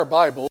Our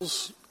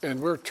Bibles, and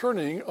we're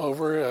turning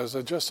over as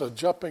just a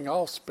jumping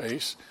off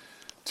space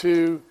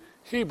to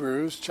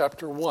Hebrews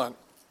chapter 1.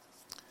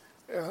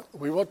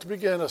 We want to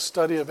begin a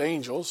study of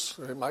angels.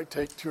 It might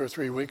take 2 or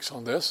 3 weeks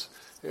on this.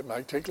 It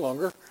might take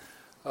longer.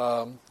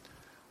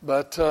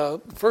 But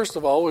first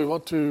of all,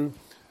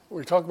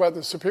 we talk about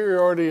the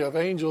superiority of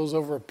angels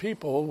over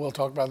people. We'll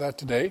talk about that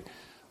today.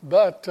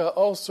 But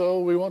also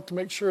we want to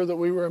make sure that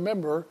we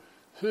remember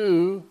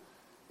who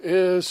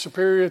is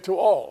superior to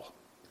all,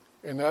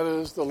 and that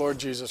is the Lord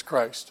Jesus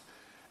Christ.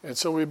 And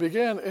so we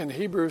begin in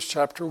Hebrews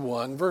chapter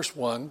 1, verse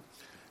 1.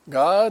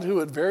 God, who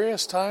at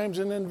various times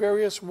and in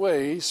various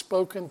ways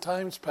spoke in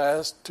times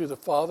past to the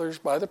fathers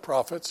by the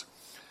prophets,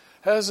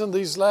 has in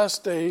these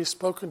last days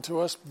spoken to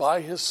us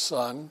by his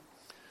Son,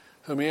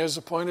 whom he has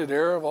appointed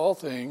heir of all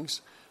things,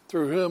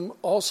 through whom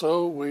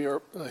also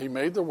he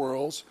made the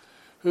worlds,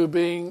 who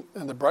being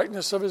in the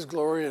brightness of his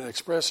glory and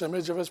express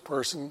image of his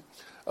person,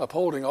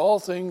 upholding all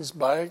things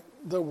by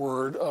the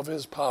word of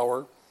his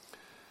power,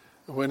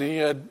 when he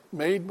had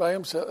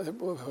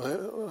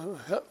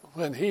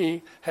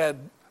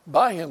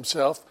by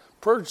himself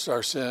purged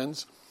our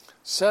sins,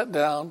 sat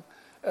down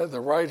at the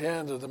right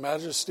hand of the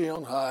Majesty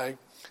on high,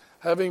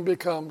 having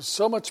become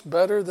so much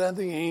better than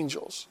the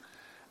angels,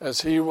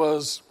 as he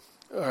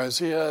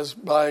has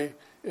by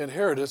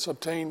inheritance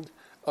obtained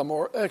a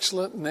more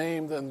excellent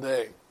name than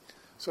they.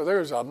 So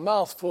there's a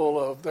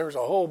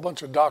whole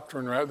bunch of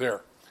doctrine right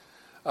there.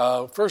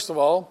 First of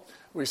all,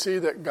 we see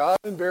that God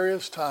in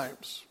various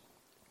times,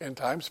 in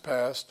times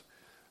past,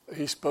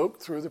 he spoke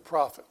through the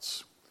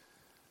prophets.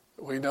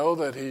 We know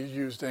that he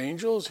used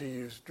angels, he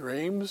used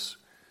dreams,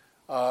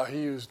 he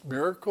used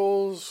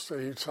miracles.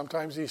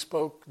 Sometimes he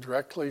spoke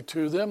directly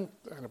to them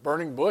in a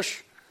burning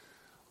bush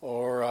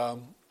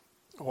or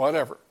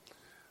whatever.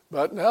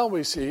 But now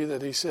we see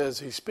that he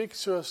says he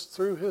speaks to us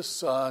through his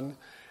Son,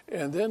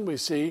 and then we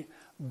see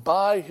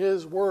by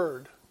his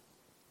word.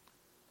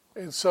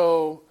 And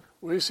so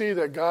we see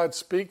that God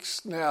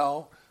speaks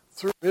now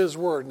through his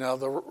word. Now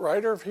the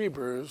writer of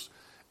Hebrews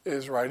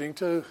is writing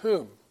to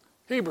whom?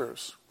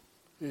 Hebrews.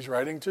 He's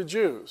writing to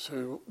Jews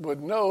who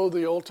would know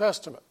the Old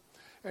Testament.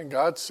 And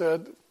God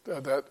said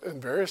that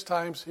in various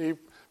times he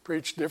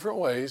preached different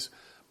ways,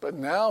 but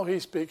now he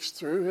speaks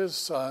through his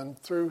Son,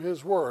 through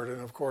his word.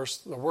 And of course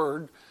the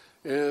word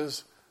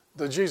is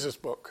the Jesus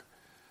book.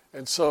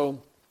 And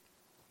so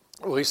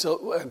we'll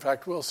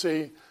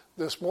see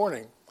this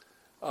morning,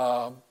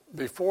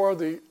 before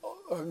the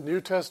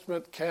New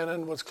Testament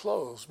canon was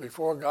closed,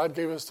 before God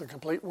gave us the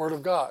complete Word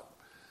of God,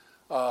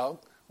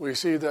 we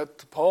see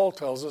that Paul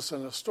tells us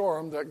in a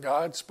storm that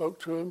God spoke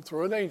to him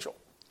through an angel.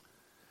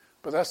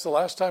 But that's the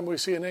last time we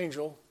see an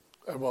angel.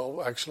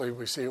 Well, actually,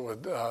 we see it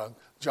with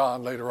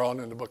John later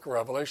on in the book of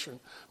Revelation.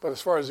 But as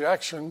far as the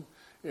action,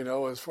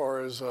 as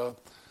far as,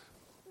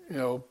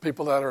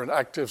 people that are in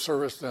active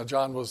service, now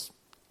John was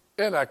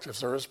in active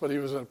service, but he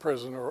was in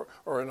prison or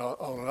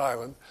on an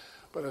island.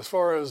 But as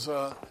far as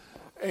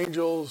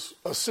angels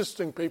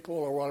assisting people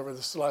or whatever,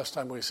 this is the last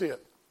time we see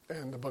it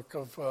in the book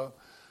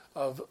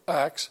of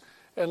Acts.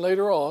 And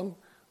later on,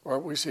 where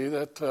we see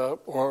that,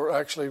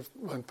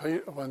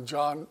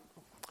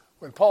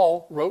 when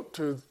Paul wrote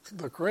to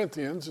the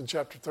Corinthians in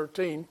chapter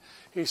 13,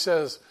 he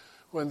says,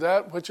 when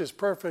that which is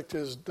perfect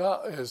is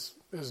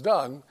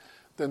done,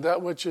 then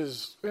that which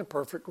is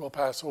imperfect will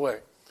pass away.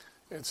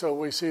 And so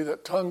we see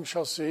that tongue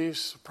shall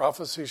cease,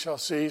 prophecy shall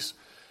cease.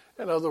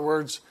 In other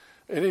words,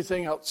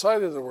 anything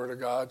outside of the Word of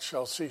God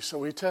shall cease. So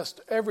we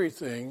test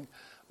everything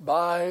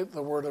by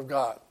the Word of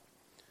God.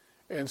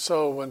 And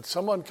so when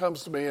someone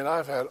comes to me, and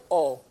I've had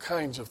all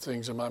kinds of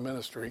things in my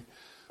ministry,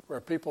 where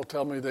people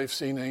tell me they've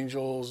seen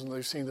angels and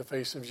they've seen the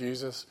face of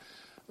Jesus.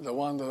 The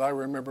one that I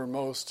remember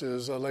most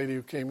is a lady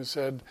who came and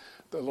said,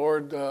 the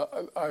Lord,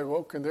 I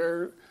woke and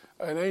there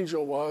an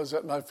angel was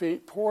at my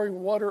feet,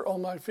 pouring water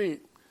on my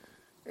feet.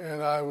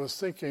 And I was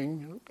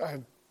thinking,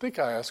 I think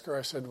I asked her,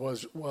 I said,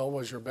 was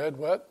your bed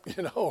wet,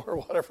 or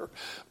whatever.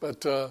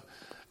 But,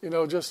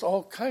 just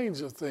all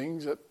kinds of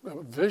things,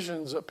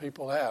 visions that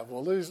people have.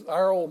 Well,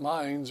 our old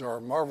minds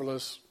are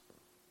marvelous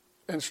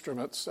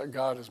instruments that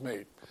God has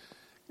made.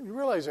 You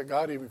realize that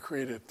God even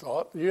created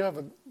thought. You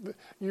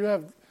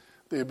have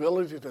the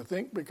ability to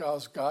think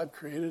because God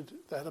created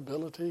that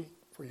ability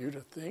for you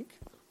to think.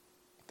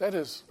 That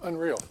is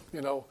unreal.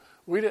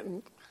 We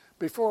didn't,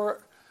 before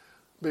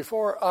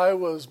I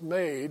was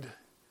made,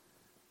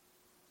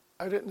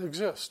 I didn't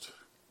exist.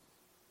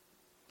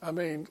 I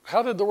mean,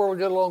 how did the world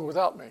get along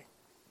without me?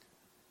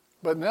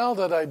 But now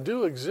that I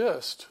do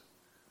exist,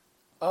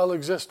 I'll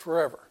exist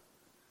forever.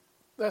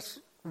 That's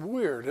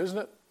weird, isn't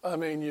it? I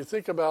mean, you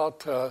think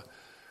about, the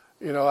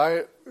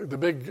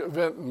big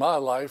event in my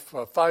life,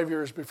 5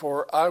 years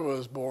before I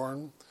was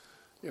born,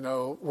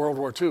 World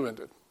War II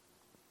ended.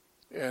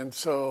 And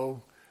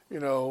so,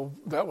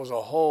 that was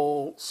a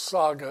whole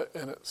saga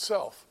in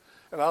itself.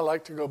 And I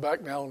like to go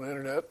back now on the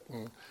internet,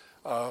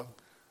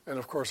 and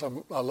of course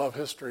I love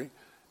history,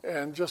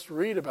 and just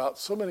read about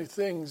so many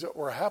things that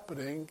were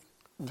happening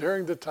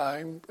during the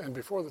time and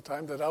before the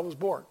time that I was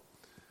born.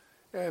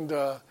 And,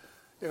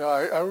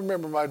 I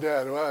remember my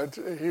dad.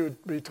 He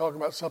would be talking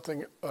about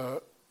something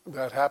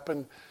that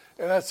happened,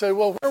 and I'd say,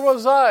 well, where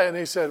was I? And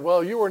he said,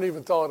 well, you weren't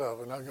even thought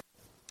of. And I go,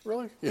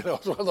 really?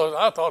 It's one of those,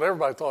 I thought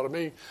everybody thought of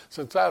me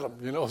since Adam,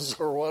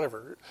 or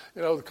whatever,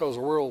 because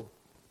the world,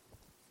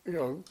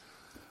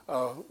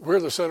 we're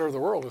the center of the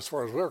world as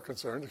far as we're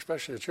concerned,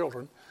 especially the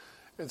children.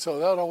 And so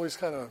that always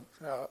kind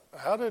of,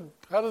 how did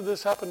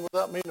this happen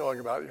without me knowing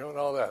about it, and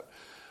all that.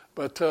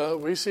 But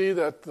we see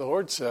that the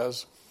Lord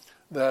says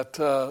that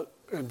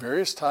in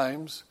various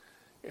times,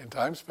 in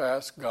times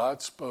past,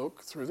 God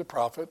spoke through the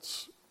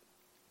prophets,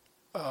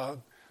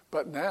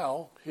 but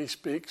now he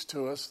speaks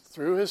to us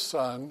through his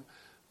Son,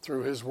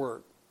 through his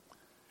word.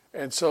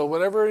 And so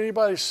whenever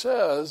anybody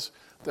says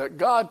that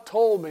God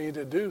told me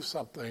to do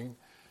something,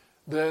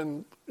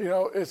 then,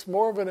 it's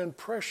more of an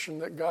impression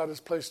that God has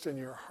placed in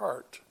your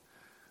heart.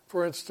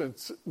 For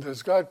instance,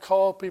 does God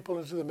call people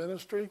into the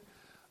ministry?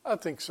 I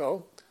think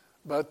so.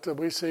 But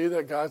we see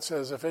that God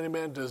says, if any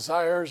man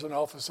desires an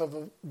office of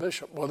a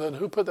bishop, well, then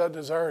who put that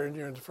desire in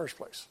you in the first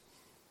place?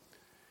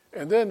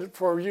 And then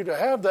for you to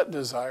have that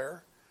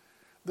desire,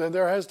 then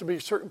there has to be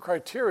certain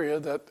criteria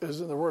that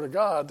is in the Word of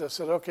God that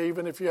said, okay,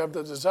 even if you have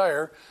the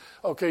desire,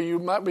 okay, you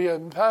might be a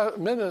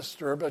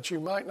minister, but you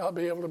might not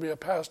be able to be a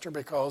pastor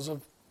because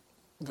of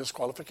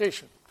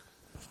disqualification.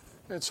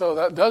 And so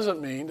that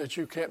doesn't mean that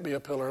you can't be a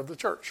pillar of the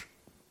church.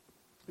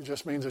 It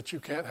just means that you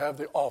can't have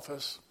the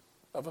office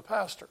of a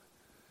pastor.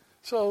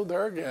 So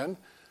there again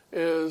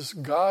is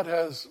God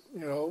has,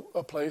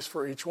 a place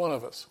for each one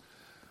of us.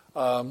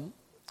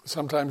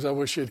 Sometimes I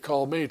wish he'd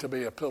called me to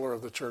be a pillar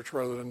of the church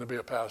rather than to be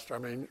a pastor. I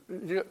mean,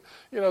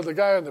 the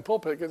guy in the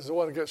pulpit is the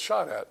one that gets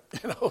shot at,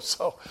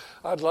 so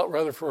I'd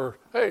rather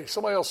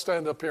somebody else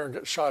stand up here and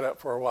get shot at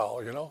for a while,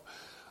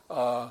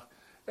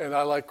 and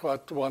I like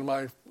what one of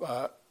my,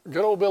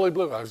 good old Billy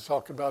Blue, I was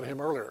talking about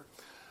him earlier.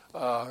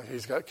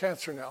 He's got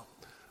cancer now.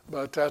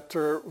 But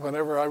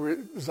whenever I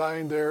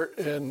resigned there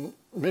in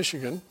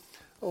Michigan,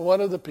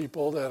 one of the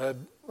people that had,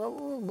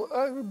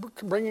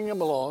 bringing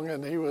him along,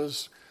 and he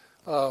was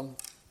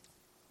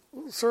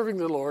serving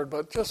the Lord,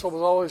 but just was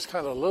always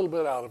kind of a little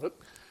bit out of it,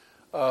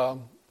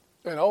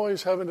 and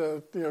always having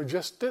to,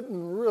 just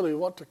didn't really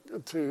want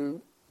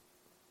to,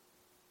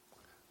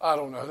 I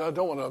don't know, I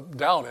don't want to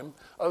down him,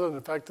 other than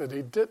the fact that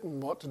he didn't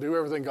want to do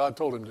everything God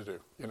told him to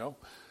do,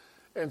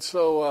 And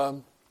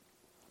so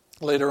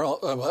later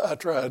on,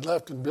 after I had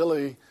left, and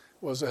Billy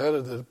was the head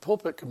of the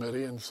pulpit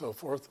committee and so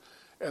forth,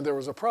 and there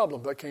was a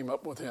problem that came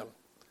up with him.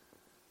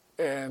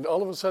 And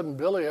all of a sudden,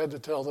 Billy had to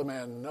tell the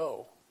man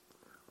no.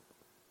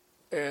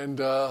 And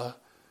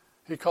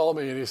he called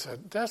me and he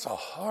said, that's a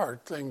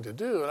hard thing to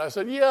do. And I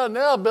said, yeah,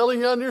 now, Billy,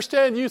 you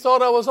understand, you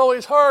thought I was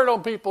always hard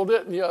on people,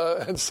 didn't you?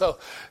 And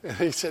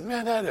he said,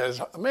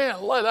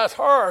 that's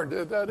hard.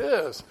 That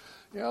is,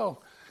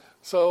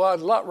 So I'd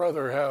a lot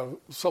rather have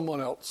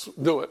someone else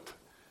do it.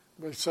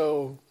 But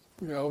so,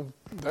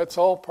 that's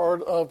all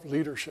part of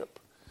leadership.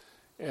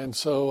 And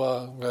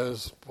so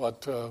as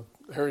what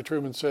Harry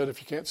Truman said, if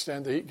you can't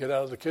stand to eat, get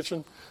out of the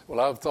kitchen. Well,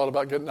 I've thought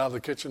about getting out of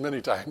the kitchen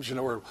many times,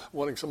 or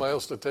wanting somebody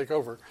else to take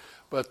over.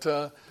 But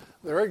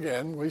there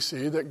again, we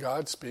see that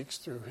God speaks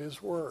through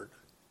his word.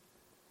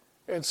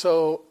 And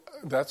so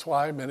that's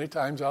why many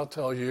times I'll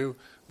tell you,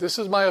 this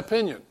is my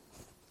opinion,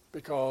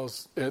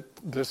 because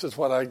this is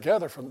what I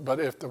gather from. But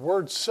if the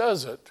word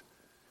says it,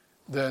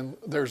 then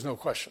there's no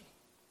question.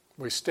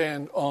 We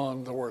stand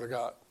on the word of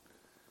God.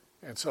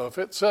 And so if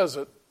it says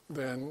it,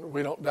 then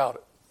we don't doubt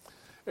it.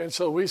 And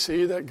so we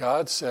see that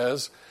God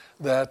says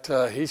that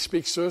he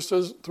speaks to us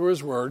through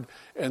his word,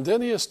 and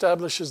then he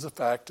establishes the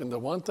fact, and the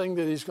one thing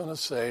that he's going to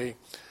say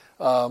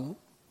about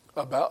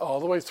all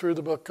the way through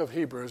the book of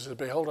Hebrews is,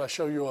 behold, I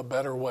show you a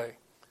better way.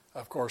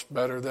 Of course,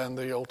 better than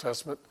the Old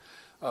Testament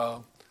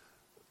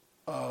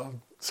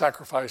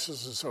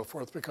sacrifices and so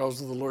forth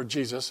because of the Lord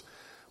Jesus.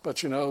 But,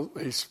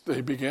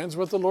 he begins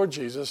with the Lord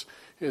Jesus.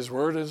 His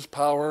word is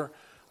power.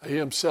 He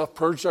himself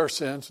purged our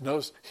sins.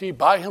 Notice, he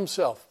by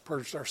himself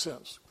purged our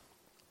sins.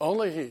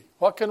 Only he.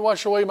 What can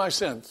wash away my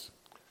sins?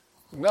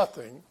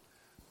 Nothing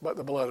but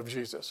the blood of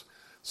Jesus.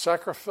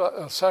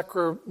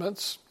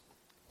 Sacraments,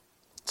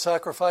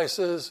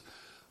 sacrifices,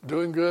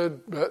 doing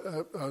good,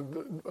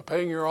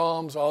 paying your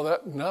alms, all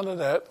that, none of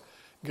that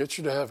gets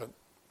you to heaven.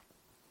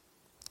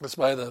 It's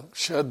by the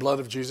shed blood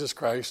of Jesus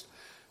Christ,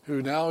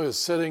 who now is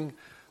sitting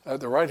at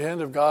the right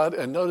hand of God.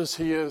 And notice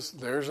he is,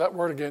 there's that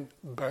word again,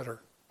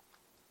 better.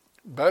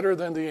 Better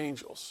than the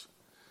angels.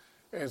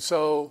 And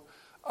so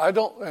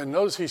and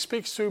notice he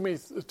speaks to me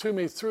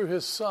through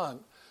his Son.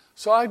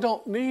 So I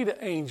don't need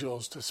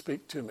angels to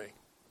speak to me.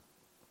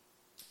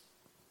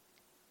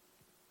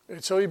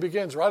 And so he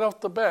begins right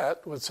off the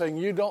bat with saying,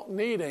 you don't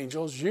need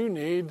angels, you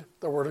need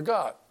the Word of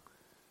God.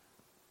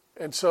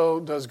 And so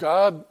does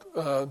God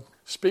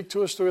speak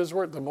to us through his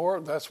Word?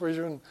 That's the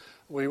reason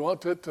we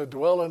want it to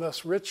dwell in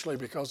us richly,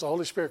 because the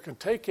Holy Spirit can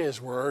take his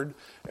Word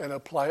and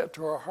apply it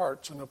to our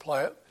hearts and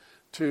apply it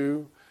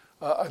to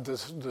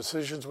the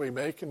decisions we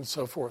make and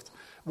so forth.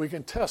 We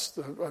can test,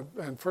 in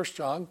 1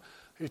 John,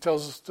 he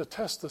tells us to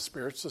test the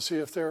spirits to see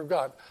if they're of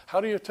God. How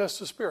do you test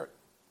the Spirit?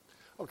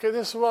 okay,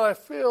 this is what I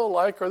feel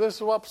like, or this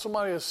is what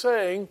somebody is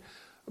saying,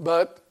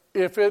 but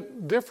if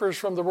it differs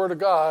from the Word of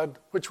God,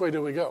 which way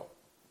do we go?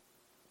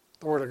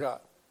 The Word of God.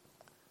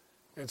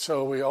 And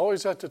so we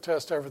always have to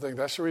test everything.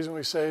 That's the reason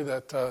we say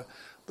that the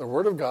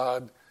Word of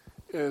God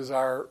is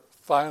our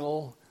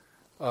final,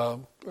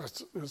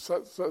 that's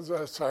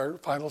our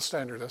final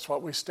standard. That's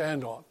what we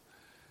stand on.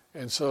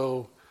 And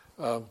so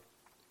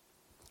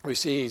we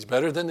see He's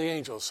better than the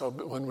angels. So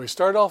when we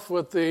start off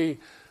with the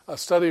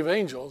study of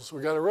angels,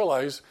 we've got to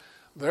realize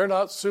they're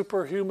not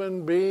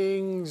superhuman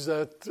beings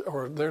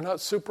they're not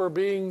super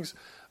beings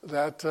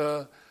that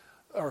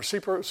are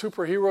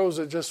superheroes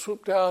that just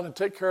swoop down and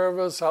take care of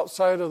us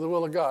outside of the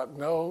will of God.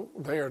 No,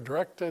 they are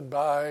directed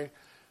by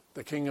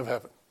the King of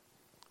Heaven.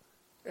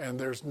 And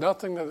there's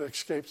nothing that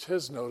escapes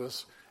His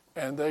notice,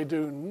 and they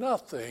do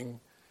nothing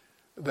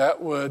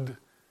that would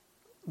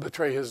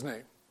betray His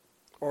name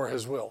or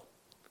His will.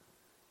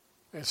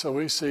 And so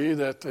we see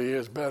that He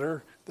is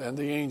better than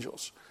the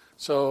angels.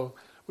 So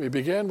we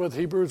begin with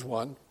Hebrews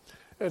 1.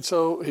 And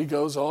so he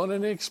goes on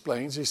and he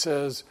explains. He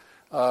says,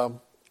 for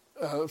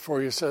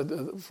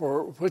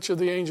which of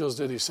the angels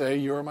did He say,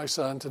 you are my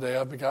son, today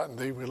I've begotten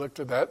thee? We looked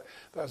at that.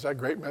 That's that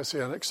great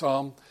messianic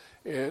psalm,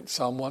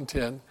 Psalm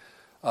 110.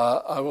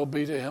 I will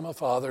be to him a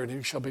father, and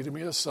he shall be to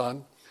me a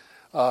son.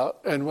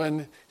 And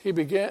when he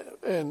began,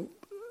 and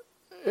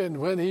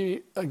when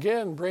he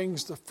again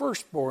brings the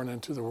firstborn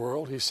into the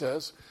world, he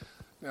says,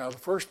 now the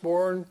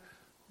firstborn,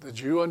 the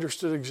Jew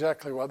understood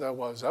exactly what that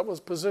was. That was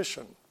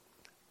position,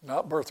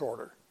 not birth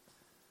order.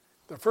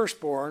 The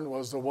firstborn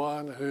was the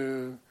one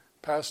who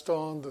passed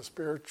on the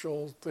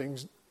spiritual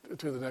things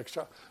to the next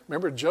child.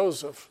 Remember,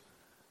 Joseph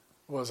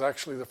was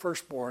actually the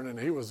firstborn, and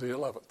he was the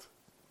 11th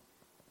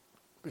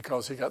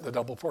because he got the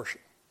double portion.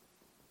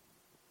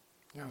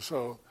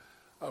 So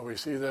we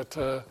see that,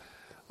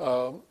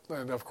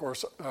 and of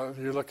course,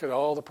 you look at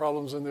all the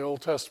problems in the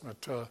Old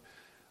Testament.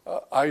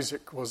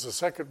 Isaac was the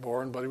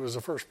secondborn, but he was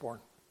the firstborn.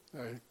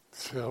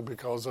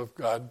 Because of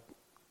God,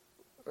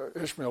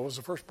 Ishmael was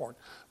the firstborn,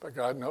 but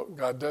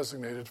God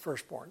designated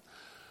firstborn.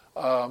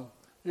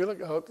 You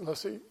look,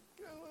 let's see,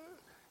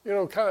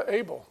 kind of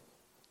Abel.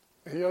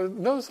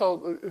 Notice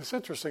how it's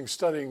interesting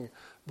studying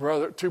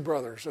two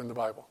brothers in the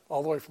Bible,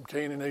 all the way from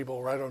Cain and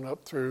Abel right on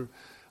up through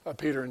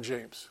Peter and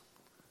James.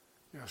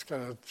 It's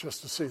kind of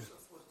just to see. Joseph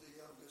was the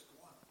youngest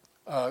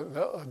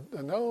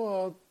one.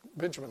 No,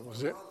 Benjamin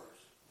was it.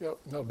 Yeah,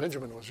 no,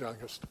 Benjamin was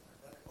youngest.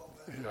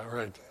 Yeah,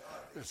 right.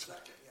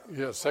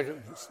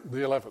 Second, the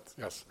 11th,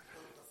 yes.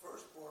 The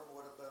firstborn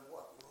would have been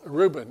what?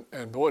 Reuben,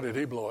 and boy, did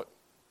he blow it.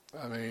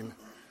 I mean,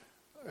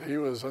 he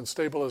was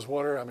unstable as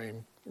water. I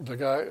mean, the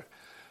guy,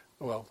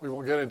 well, we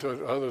won't get into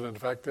it other than the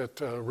fact that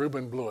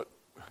Reuben blew it.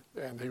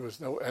 And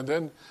and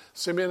then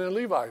Simeon and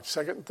Levi,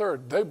 second and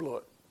third, they blew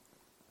it.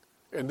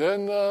 And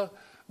then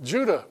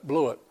Judah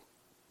blew it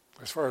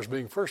as far as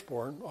being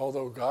firstborn,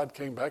 although God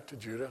came back to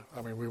Judah.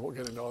 I mean, we won't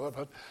get into all that,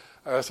 but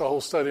that's a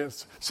whole study.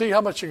 See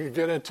how much you can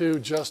get into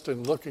just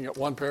in looking at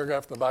one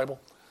paragraph of the Bible?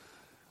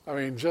 I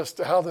mean, just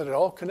how that it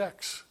all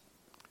connects.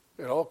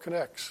 It all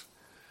connects.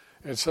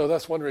 And so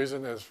that's one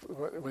reason is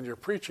when you're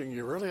preaching,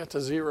 you really have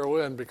to zero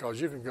in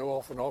because you can go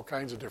off on all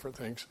kinds of different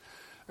things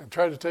and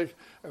try to take,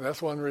 and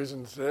that's one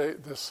reason today,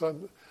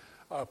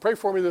 pray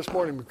for me this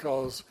morning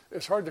because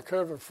it's hard to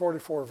cover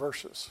 44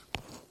 verses.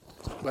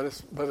 But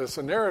it's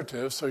a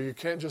narrative, so you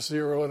can't just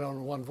zero in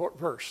on one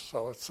verse.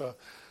 So it's,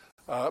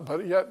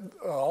 but yet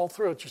all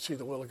through it you see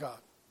the will of God.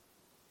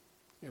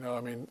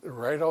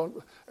 Right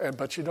on.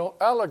 But you don't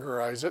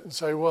allegorize it and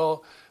say,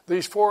 well,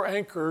 these four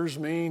anchors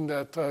mean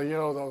that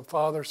the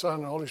Father, Son,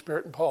 and Holy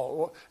Spirit, and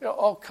Paul. Well,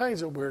 all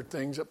kinds of weird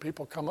things that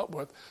people come up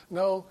with.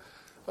 No,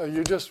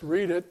 you just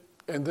read it,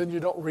 and then you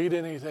don't read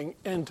anything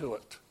into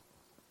it.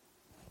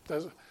 I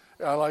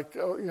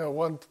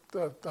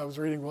was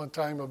reading one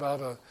time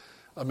about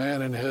a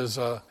man and his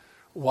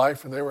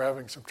wife, and they were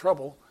having some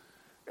trouble,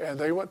 and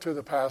they went to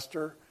the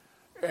pastor,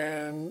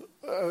 and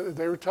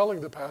they were telling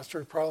the pastor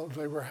the problems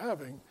they were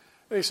having.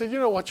 And he said,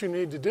 what you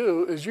need to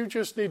do is you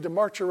just need to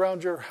march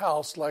around your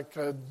house like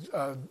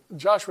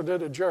Joshua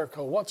did at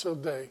Jericho once a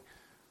day.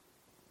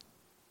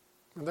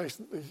 And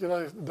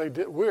they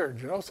did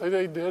weird, so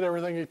they did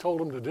everything he told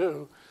them to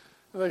do.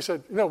 And they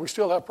said, we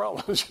still have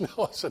problems.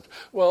 I said,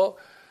 well,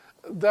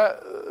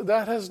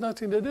 that has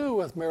nothing to do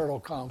with marital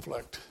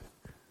conflict.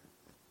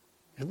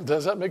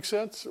 Does that make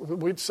sense?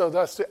 So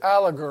that's the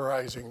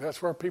allegorizing.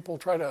 That's where people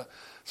try to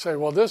say,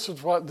 well, this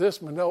is what this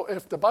means. No,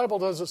 if the Bible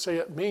doesn't say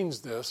it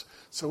means this,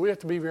 so we have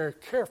to be very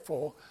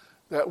careful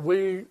that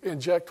we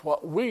inject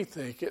what we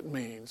think it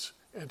means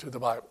into the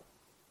Bible.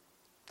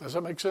 Does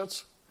that make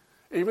sense?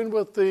 Even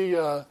with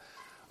the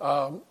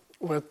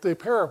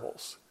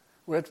parables,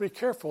 we have to be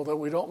careful that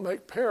we don't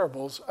make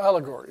parables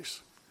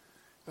allegories.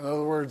 In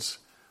other words,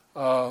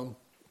 I'm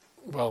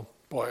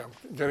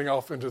getting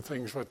off into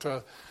things, but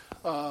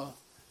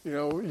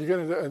you get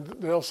into, and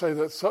they'll say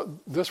that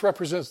this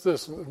represents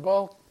this.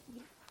 No,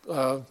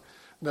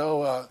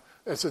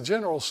 it's a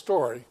general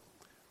story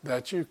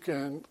that you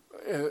can,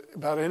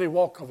 about any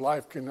walk of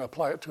life, can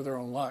apply it to their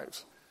own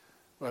lives.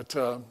 But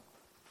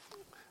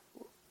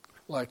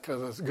like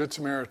the Good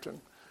Samaritan.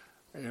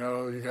 You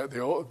know, you got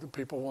the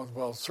people want,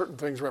 well, certain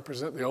things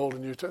represent the Old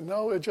and New Testament.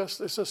 No,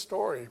 it's a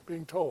story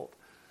being told.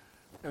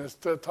 And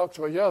it talks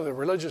about, the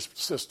religious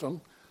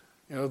system,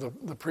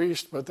 the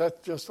priest, but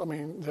that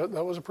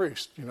was a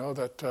priest,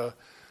 that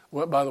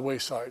went by the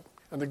wayside.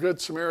 And the Good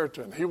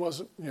Samaritan, he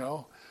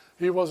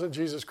wasn't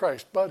Jesus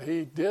Christ, but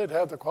he did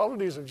have the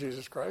qualities of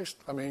Jesus Christ.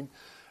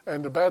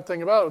 And the bad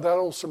thing about it, that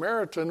old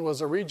Samaritan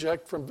was a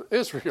reject from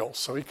Israel,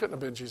 so he couldn't have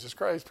been Jesus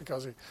Christ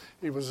because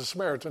he was a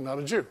Samaritan, not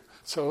a Jew.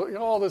 So,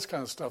 all this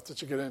kind of stuff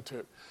that you get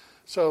into.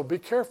 So be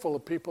careful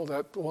of people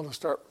that want to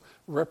start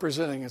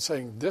representing and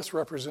saying, this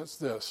represents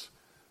this,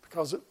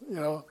 because,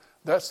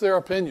 that's their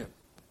opinion.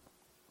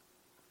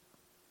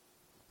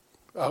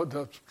 I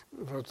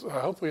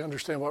hope we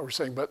understand what we're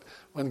saying. But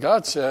when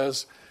God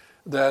says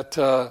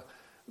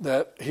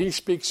that he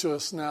speaks to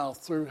us now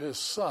through his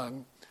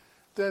Son,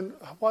 then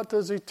what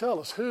does he tell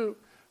us?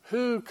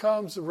 Who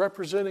comes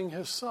representing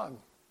his Son?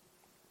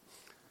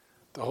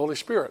 The Holy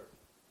Spirit.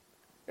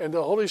 And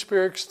the Holy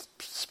Spirit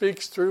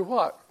speaks through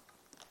what?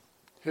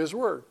 His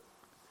Word.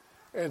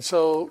 And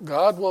so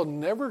God will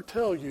never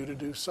tell you to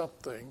do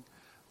something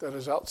that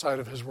is outside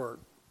of his Word.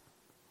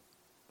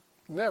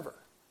 Never.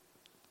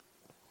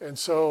 And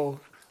so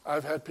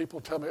I've had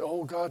people tell me,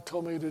 God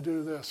told me to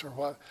do this or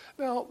what.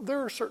 Now, there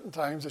are certain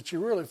times that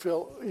you really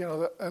feel,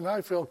 and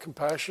I feel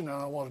compassion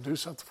and I want to do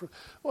something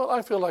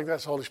I feel like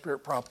that's the Holy Spirit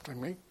prompting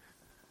me.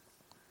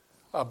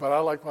 But I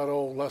like what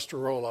old Lester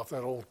Roloff,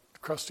 that old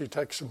crusty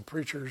Texan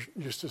preacher,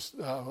 used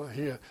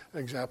to,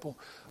 example,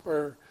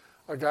 where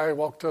a guy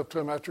walked up to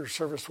him after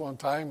service one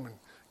time and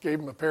gave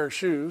him a pair of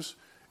shoes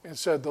and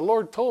said, the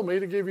Lord told me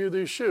to give you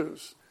these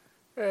shoes.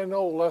 And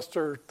old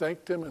Lester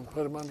thanked him and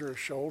put them under his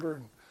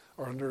shoulder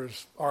or under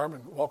his arm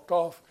and walked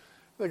off.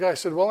 The guy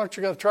said, well, aren't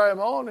you going to try them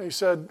on? And he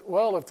said,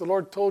 well, if the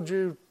Lord told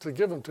you to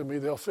give them to me,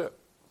 they'll fit.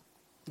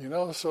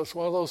 So it's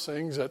one of those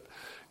things that,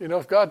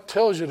 if God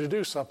tells you to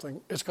do something,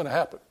 it's going to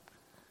happen.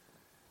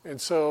 And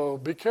so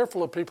be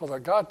careful of people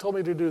that God told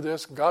me to do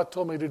this, God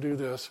told me to do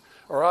this,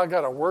 or I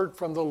got a word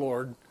from the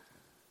Lord.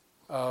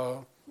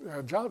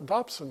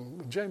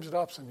 James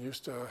Dobson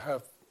used to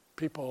have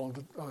people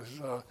on his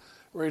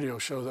radio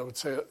show that would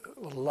say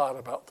a lot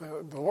about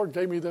the Lord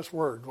gave me this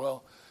word.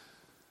 Well,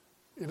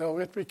 we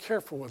have to be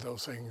careful with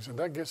those things, and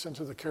that gets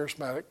into the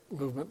charismatic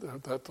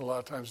movement that a lot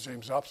of times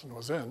James Dobson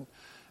was in.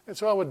 And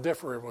so I would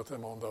differ with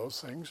him on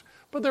those things.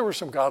 But there were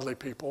some godly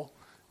people,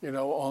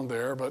 on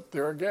there. But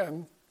there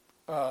again,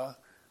 you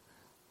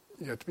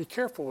have to be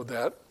careful with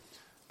that,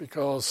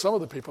 because some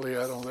of the people he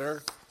had on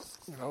there,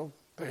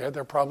 they had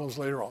their problems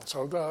later on.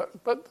 So,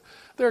 but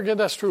there again,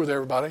 that's true with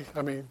everybody.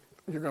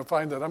 You're going to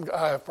find that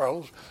I have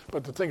problems.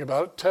 But the thing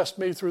about it, test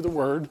me through the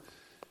Word,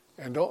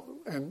 and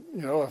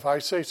if I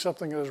say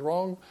something that is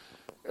wrong,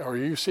 or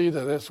you see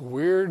that it's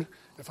weird,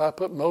 if I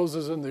put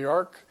Moses in the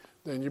ark,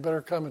 then you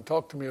better come and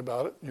talk to me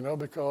about it,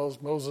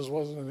 because Moses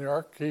wasn't in the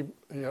ark. He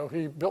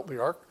built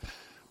the ark.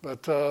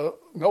 But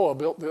Noah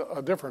built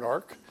a different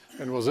ark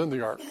and was in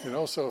the ark,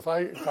 So if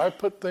I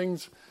put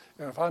things,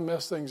 and if I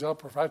mess things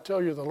up, or if I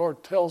tell you the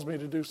Lord tells me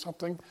to do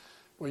something,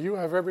 well, you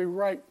have every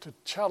right to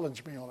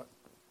challenge me on it.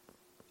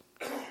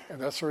 And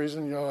that's the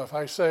reason, if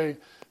I say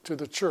to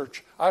the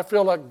church, I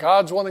feel like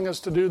God's wanting us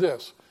to do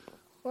this.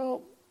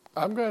 Well,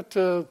 I'm going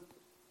to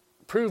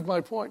prove my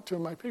point to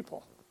my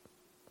people,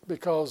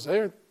 because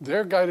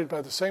they're guided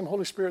by the same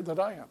Holy Spirit that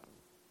I am.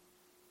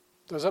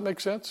 Does that make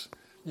sense?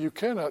 You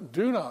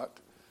do not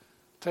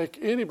take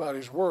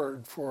anybody's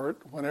word for it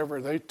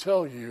whenever they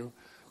tell you,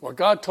 well,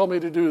 God told me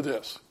to do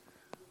this.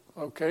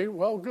 Okay,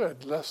 well,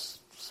 good. Let's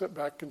sit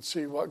back and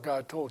see what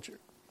God told you.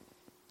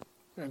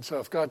 And so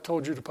if God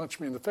told you to punch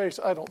me in the face,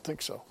 I don't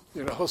think so.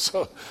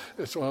 So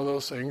it's one of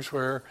those things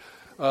where,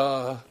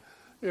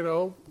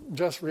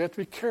 just we have to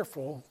be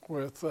careful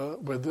with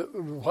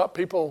what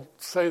people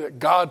say that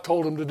God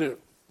told them to do.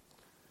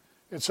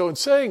 And so in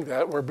saying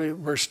that,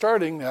 we're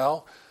starting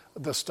now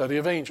the study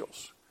of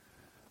angels.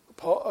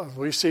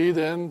 We see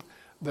then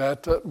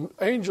that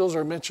angels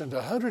are mentioned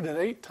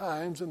 108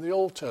 times in the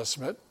Old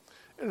Testament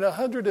and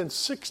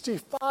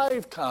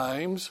 165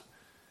 times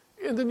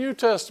in the New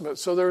Testament.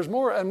 So there's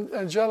more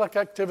angelic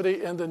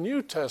activity in the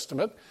New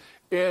Testament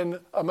in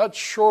a much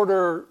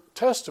shorter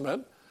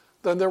testament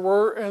than there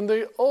were in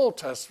the Old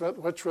Testament,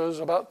 which was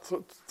about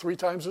 3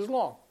 times as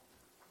long.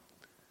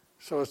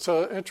 So it's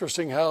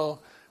interesting how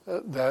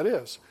that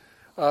is.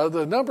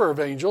 The number of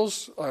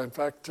angels, in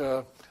fact,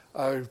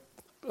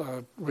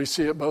 we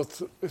see it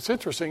both. It's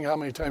interesting how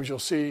many times you'll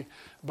see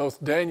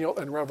both Daniel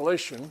and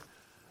Revelation.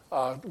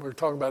 We're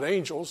talking about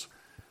angels.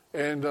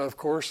 And, of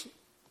course,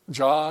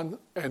 John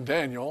and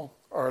Daniel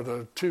are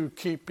the two of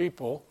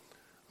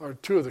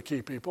the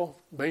key people,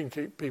 main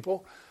key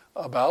people,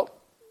 about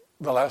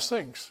the last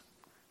things.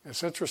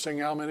 It's interesting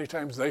how many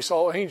times they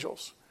saw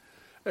angels.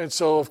 And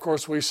so, of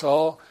course, we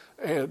saw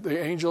the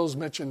angels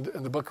mentioned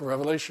in the book of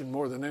Revelation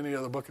more than any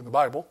other book in the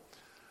Bible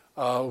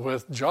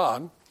with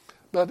John.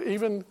 But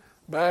even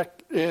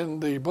back in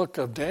the book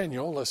of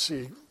Daniel, let's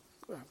see,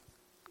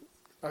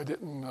 I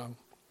didn't,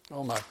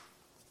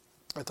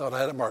 I thought I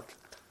had it marked.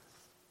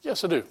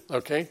 Yes, I do.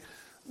 Okay.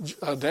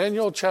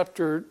 Daniel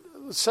chapter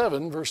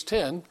 7, verse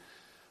 10,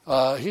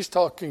 he's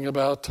talking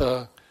about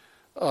the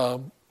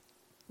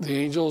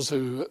angels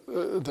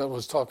that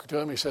was talking to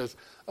him. He says,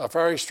 a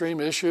fiery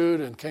stream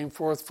issued and came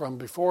forth from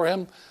before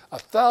him.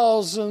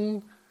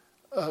 1,000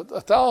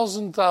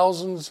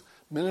 thousands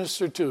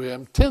ministered to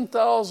him.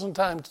 10,000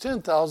 times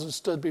 10,000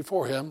 stood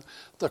before him.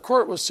 The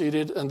court was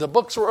seated and the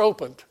books were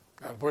opened.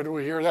 Now, where do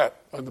we hear that?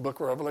 In the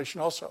book of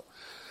Revelation also.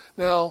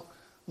 Now,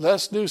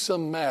 let's do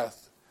some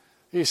math.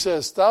 He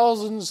says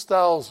 1,000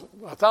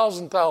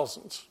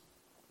 thousands.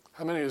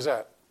 How many is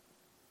that?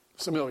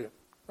 It's a million,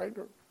 right?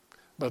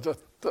 But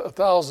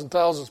 1,000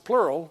 thousands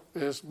plural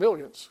is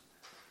millions.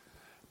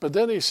 But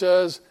then he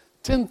says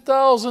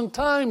 10,000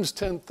 times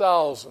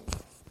 10,000.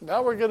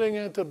 Now we're getting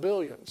into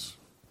billions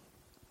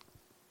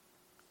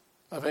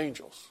of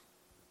angels.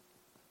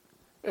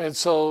 And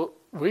so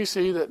we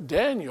see that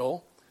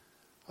Daniel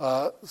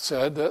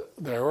said that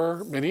there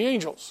were many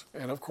angels.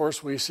 And of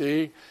course we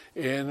see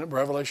in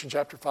Revelation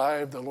chapter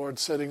 5 the Lord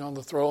sitting on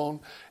the throne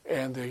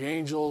and the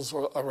angels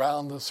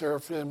around the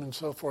seraphim and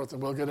so forth.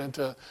 And we'll get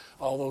into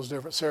all those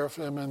different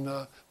seraphim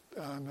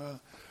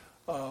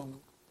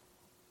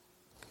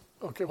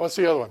okay, what's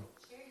the other one?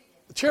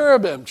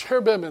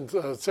 Cherubim and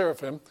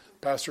seraphim.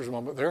 Pastor's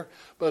moment there.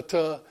 But,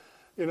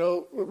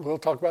 we'll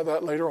talk about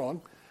that later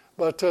on.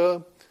 But,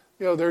 there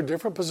are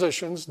different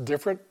positions,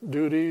 different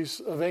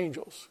duties of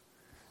angels.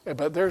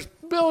 But there's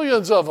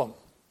billions of them.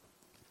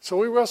 So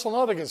we wrestle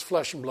not against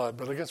flesh and blood,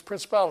 but against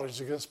principalities,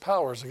 against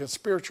powers, against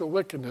spiritual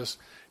wickedness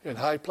in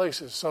high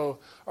places. So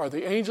are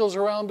the angels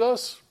around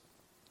us?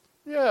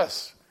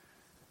 Yes.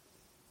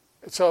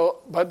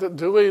 So, but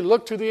do we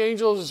look to the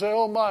angels and say,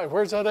 oh my,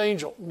 where's that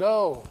angel?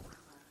 No.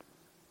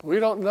 We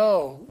don't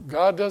know.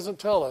 God doesn't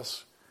tell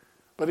us.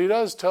 But he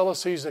does tell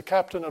us he's the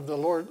captain of the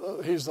Lord.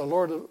 He's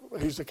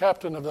the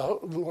captain of the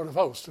Lord of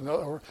hosts.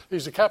 Or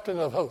he's the captain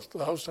of hosts,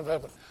 the host of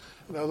heaven.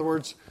 In other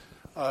words,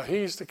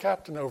 he's the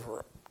captain over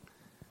it.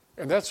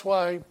 And that's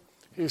why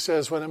he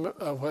says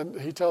when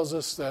he tells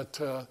us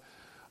that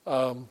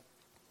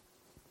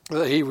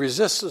he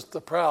resists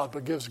the proud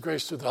but gives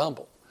grace to the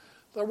humble.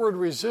 The word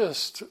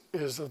resist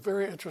is a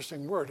very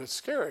interesting word. It's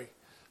scary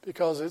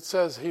because it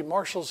says he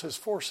marshals his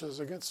forces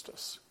against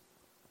us.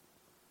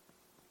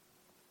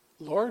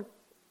 Lord,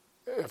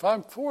 if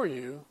I'm for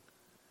you,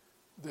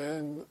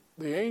 then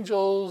the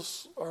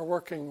angels are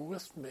working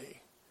with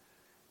me.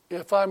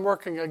 If I'm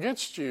working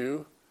against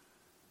you,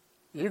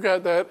 you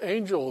got that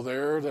angel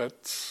there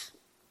that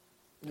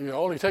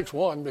only takes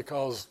one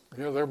because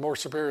they're more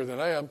superior than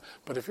I am.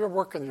 But if you're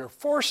working your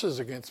forces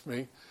against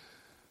me,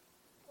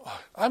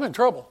 I'm in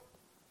trouble.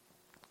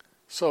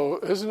 So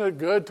isn't it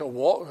good to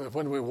walk,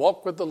 when we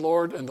walk with the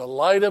Lord in the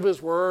light of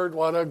his word,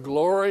 what a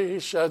glory he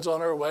sheds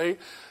on our way.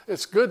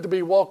 It's good to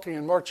be walking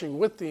and marching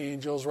with the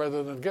angels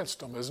rather than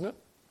against them, isn't it?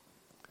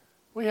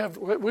 We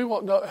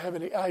won't have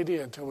any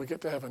idea until we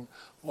get to heaven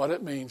what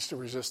it means to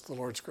resist the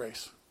Lord's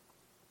grace.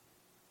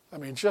 I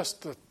mean,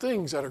 just the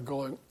things that are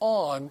going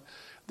on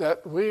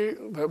that we're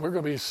going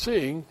to be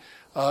seeing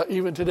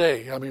even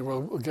today. I mean,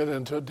 we'll get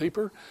into it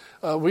deeper.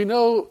 We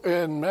know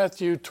in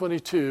Matthew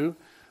 22,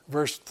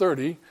 verse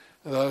 30,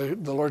 the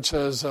Lord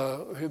says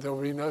there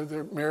will be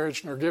neither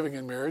marriage nor giving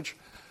in marriage.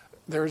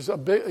 There's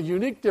a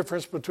unique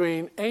difference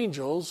between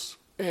angels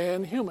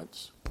and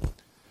humans.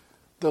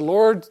 The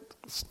Lord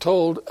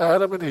told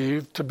Adam and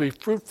Eve to be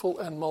fruitful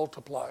and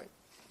multiply.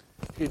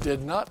 He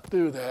did not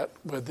do that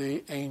with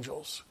the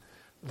angels.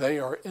 They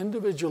are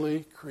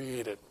individually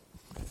created.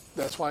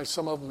 That's why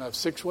some of them have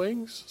 6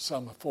 wings,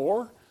 some have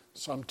 4,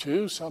 some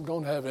 2, some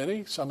don't have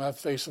any. Some have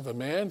the face of a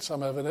man,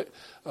 some have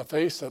a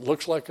face that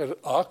looks like an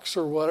ox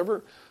or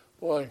whatever.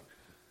 Boy,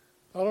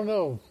 I don't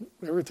know.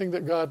 Everything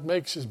that God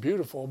makes is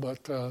beautiful,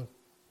 but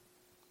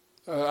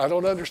I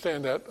don't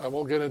understand that. I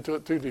won't get into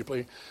it too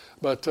deeply.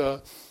 But,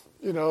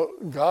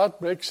 God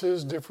makes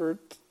his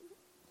different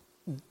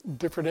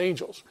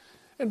angels.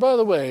 And by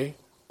the way,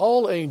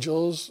 all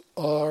angels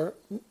are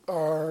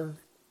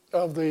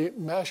of the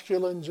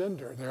masculine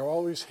gender. They're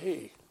always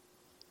he.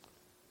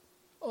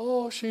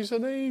 Oh, she's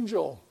an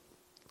angel.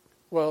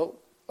 Well,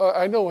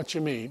 I know what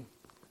you mean.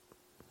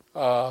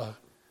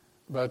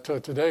 But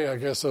today, I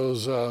guess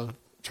those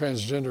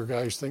transgender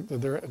guys think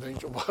that they're an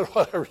angel,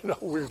 whatever,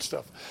 weird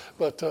stuff.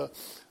 But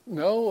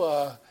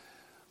no,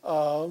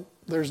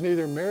 there's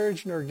neither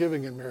marriage nor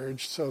giving in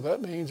marriage. So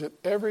that means that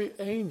every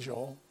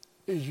angel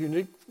is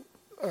unique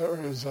or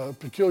is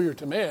peculiar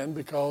to man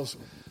because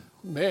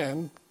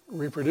man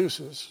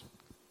reproduces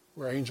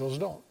where angels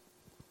don't.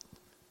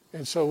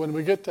 And so when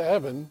we get to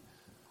heaven,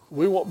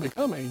 we won't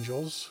become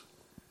angels,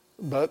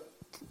 but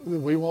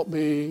we won't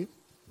be,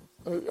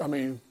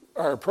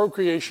 our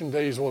procreation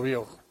days will be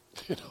over,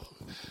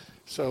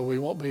 So we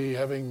won't be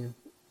having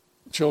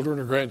children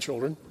or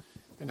grandchildren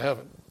in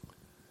heaven.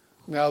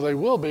 Now they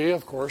will be,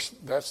 of course,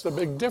 that's the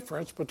big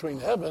difference between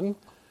heaven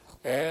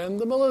and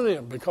the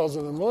millennium. Because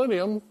of the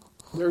millennium,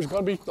 there's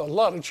going to be a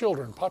lot of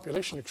children,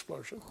 population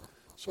explosion.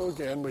 So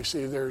again, we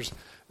see there's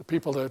the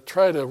people that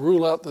try to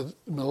rule out the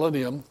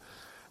millennium,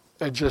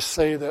 and just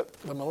say that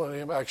the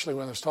millennium, actually,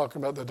 when it's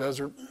talking about the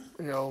desert,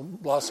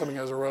 blossoming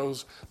as a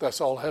rose,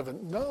 that's all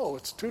heaven. No,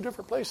 it's two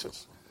different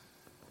places.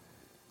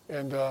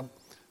 And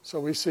so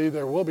we see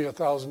there will be a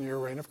 1,000-year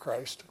reign of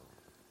Christ.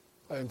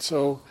 And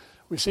so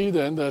we see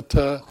then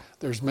that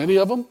there's many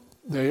of them.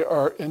 They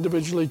are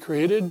individually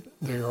created.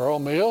 They are all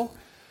male.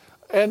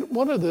 And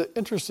one of the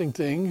interesting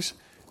things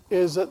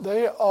is that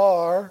they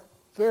are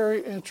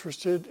very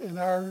interested in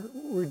our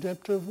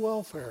redemptive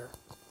welfare.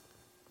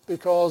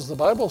 Because the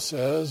Bible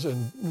says,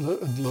 and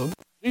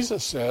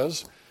Jesus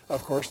says,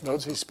 of course,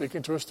 notice he's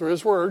speaking to us through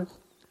his word.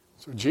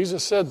 So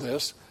Jesus said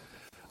this,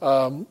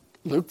 Luke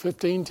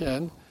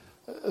 15:10,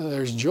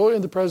 there's joy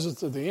in the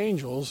presence of the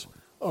angels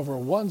over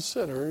one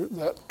sinner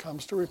that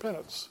comes to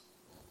repentance.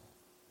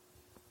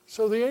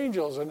 So the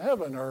angels in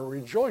heaven are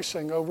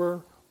rejoicing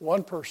over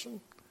one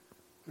person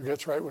who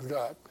gets right with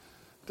God.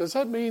 Does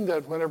that mean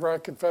that whenever I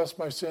confess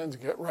my sins,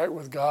 get right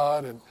with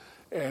God,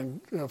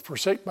 and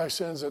forsake my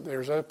sins, that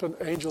there's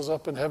angels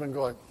up in heaven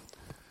going,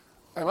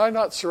 am I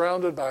not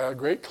surrounded by a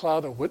great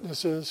cloud of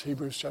witnesses?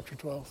 Hebrews chapter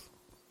 12.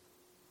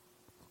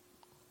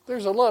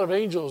 There's a lot of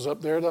angels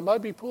up there that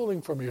might be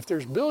pulling for me. If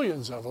there's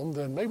billions of them,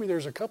 then maybe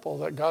there's a couple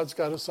that God's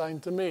got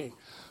assigned to me.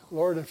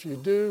 Lord, if you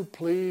do,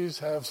 please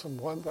have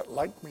someone that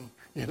like me.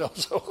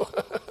 So,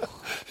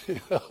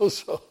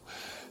 so.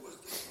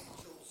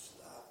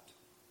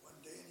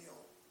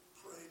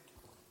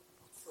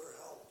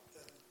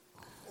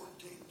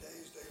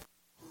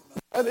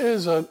 That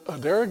is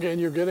there again,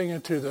 you're getting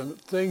into the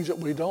things that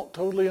we don't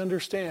totally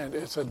understand.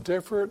 It's a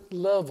different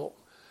level.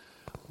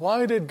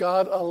 Why did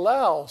God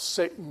allow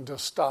Satan to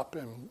stop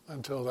him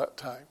until that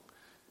time?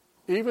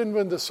 Even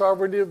when the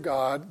sovereignty of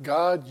God,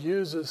 God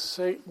uses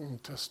Satan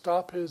to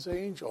stop his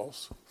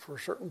angels for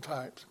certain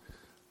times.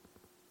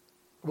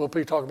 We'll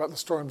be talking about the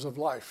storms of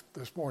life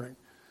this morning.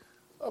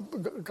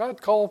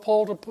 God called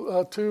Paul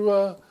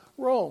to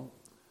Rome.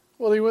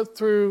 Well, he went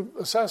through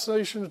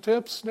assassination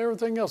attempts and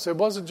everything else. It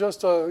wasn't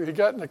just he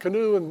got in a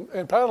canoe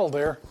and paddled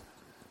there.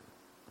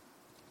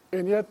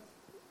 And yet,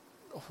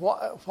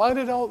 why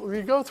did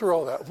you go through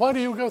all that? Why do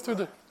you go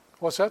through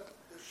what's that? The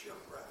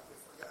shipwreck, we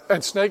forgot.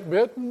 And snake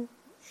bitten?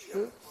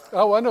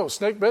 Oh, I know,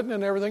 snake bitten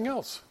and everything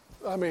else.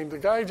 I mean, the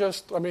guy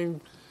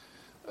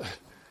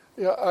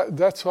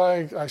that's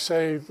why I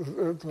say,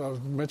 I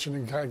was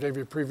mentioning, kind of gave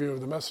you a preview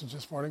of the message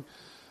this morning.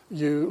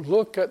 You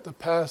look at the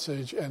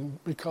passage,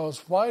 and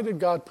because why did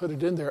God put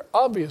it in there?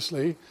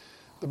 Obviously,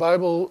 the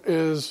Bible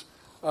is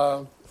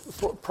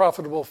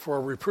profitable for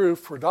reproof,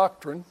 for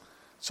doctrine.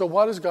 So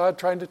what is God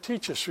trying to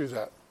teach us through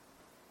that?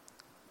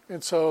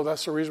 And so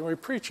that's the reason we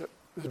preach it,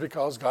 is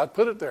because God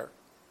put it there.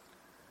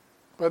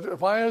 But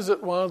why is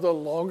it one of the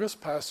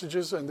longest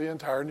passages in the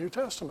entire New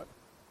Testament?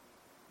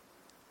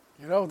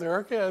 There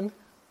again,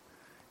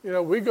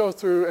 we go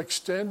through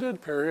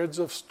extended periods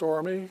of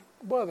stormy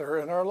weather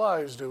in our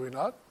lives, do we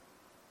not?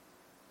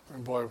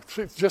 And boy,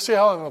 just see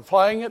how I'm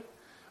applying it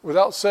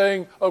without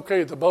saying,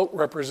 okay, the boat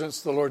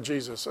represents the Lord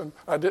Jesus. And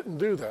I didn't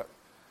do that.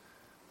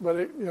 But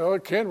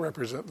it can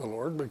represent the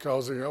Lord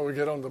because, we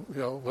get on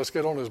let's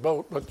get on his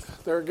boat. But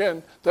there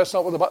again, that's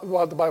not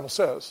what the Bible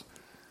says.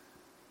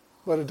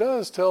 But it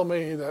does tell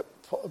me that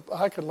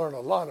I can learn a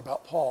lot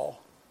about Paul.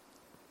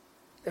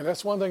 And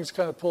that's one thing that's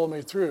kind of pulled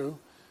me through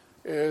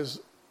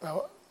is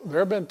there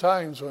have been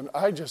times when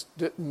I just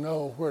didn't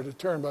know where to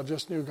turn, but I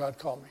just knew God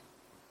called me.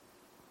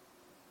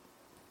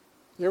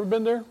 You ever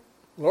been there?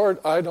 Lord,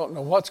 I don't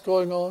know what's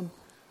going on.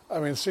 I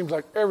mean, it seems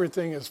like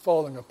everything is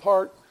falling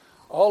apart.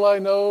 All I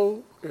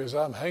know is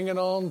I'm hanging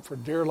on for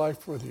dear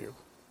life with you.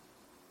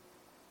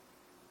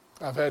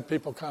 I've had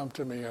people come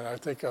to me, and I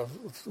think of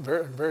a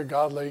very, very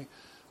godly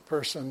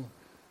person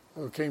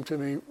who came to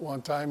me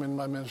one time in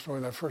my ministry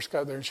when I first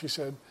got there, and she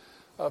said,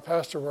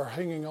 Pastor, we're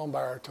hanging on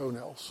by our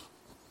toenails.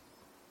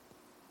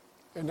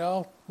 And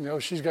now,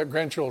 she's got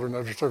grandchildren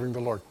that are serving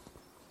the Lord.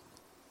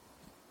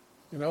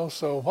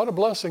 So what a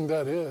blessing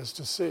that is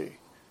to see.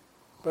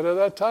 But at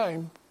that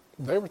time,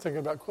 they were thinking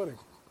about quitting.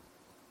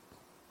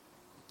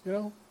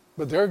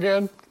 But there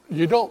again,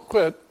 you don't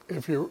quit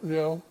if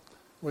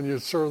when you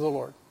serve the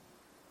Lord.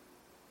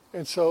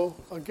 And so,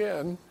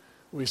 again,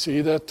 we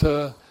see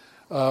that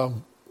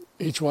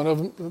each one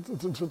of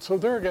them, so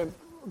there again,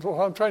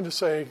 what I'm trying to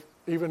say,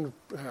 maybe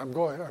I'm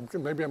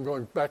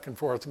going back and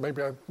forth.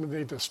 Maybe I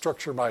need to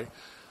structure my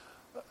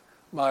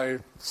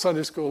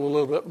Sunday school a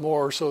little bit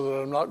more so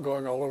that I'm not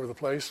going all over the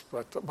place.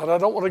 But I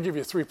don't want to give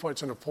you 3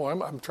 points in a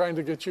poem. I'm trying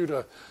to get you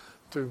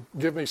to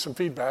give me some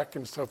feedback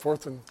and so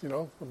forth. And,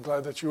 I'm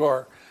glad that you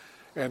are.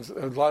 And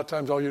a lot of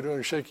times all you're doing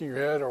is shaking your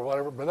head or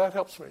whatever. But that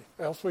helps me.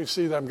 It helps me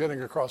see that I'm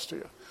getting across to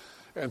you.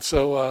 And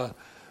so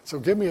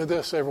give me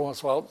this every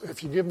once in a while.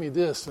 If you give me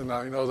this, then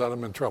I know that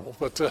I'm in trouble.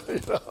 But,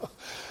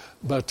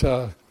 But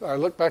I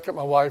look back at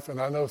my wife,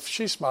 and I know if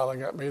she's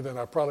smiling at me, then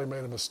I probably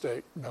made a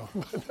mistake. No.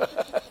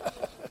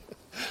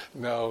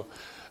 No.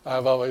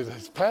 I've always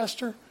said,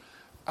 Pastor,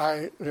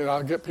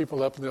 I'll get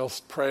people up, and they'll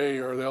pray,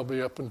 or they'll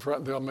be up in front,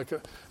 and they'll make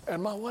it.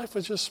 And my wife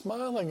was just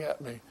smiling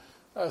at me.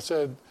 I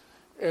said,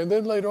 And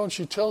then later on,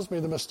 she tells me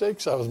the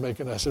mistakes I was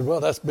making. I said, well,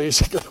 that's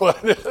basically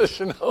what it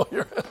is.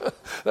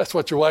 That's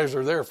what your wives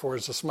are there for,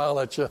 is to smile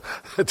at you.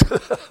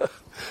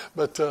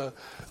 But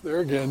there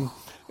again.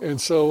 And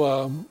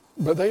so,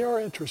 but they are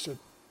interested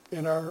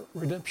in our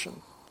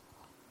redemption.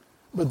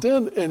 But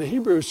then in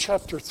Hebrews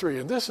chapter 3,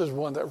 and this is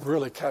one that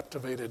really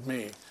captivated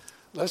me.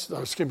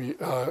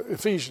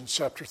 Ephesians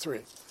chapter 3.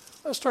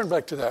 Let's turn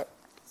back to that.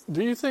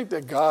 Do you think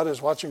that God is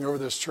watching over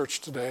this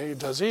church today?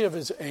 Does he have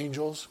his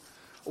angels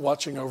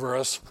watching over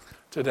us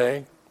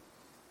today?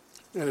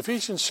 In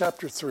Ephesians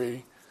chapter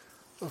 3,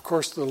 of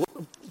course,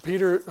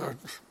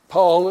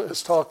 Paul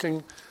is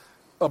talking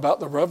about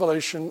the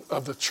revelation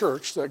of the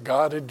church that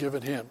God had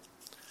given him.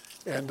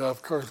 And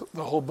of course,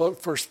 the whole book,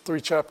 first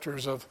 3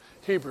 chapters of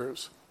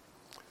Hebrews.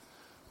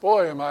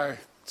 Boy, am I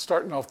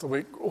starting off the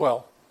week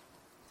well.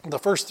 The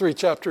first 3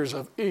 chapters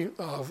of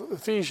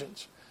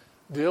Ephesians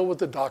deal with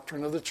the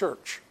doctrine of the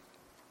church.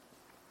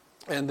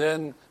 And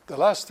then the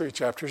last 3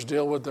 chapters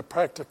deal with the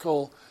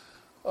practical,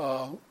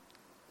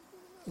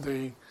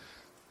 the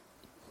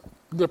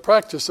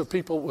practice of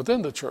people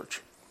within the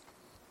church.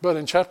 But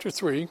in chapter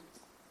 3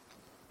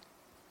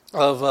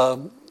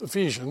 of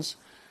Ephesians,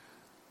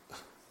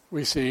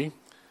 we see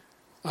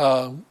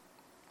that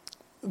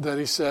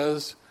he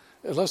says,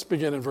 let's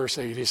begin in verse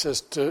 8. He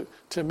says, to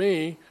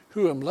me,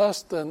 who am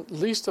less than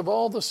least of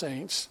all the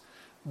saints,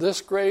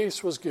 this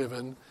grace was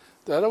given,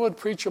 that I would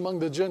preach among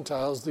the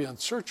Gentiles the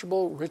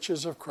unsearchable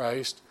riches of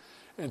Christ,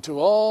 and to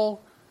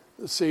all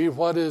see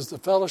what is the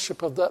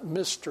fellowship of that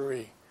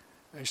mystery.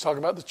 And he's talking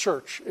about the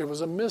church. It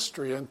was a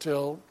mystery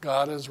until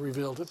God has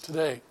revealed it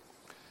today,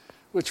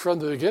 which from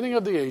the beginning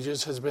of the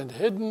ages has been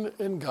hidden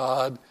in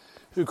God,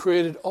 who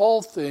created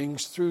all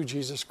things through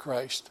Jesus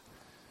Christ.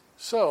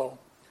 So,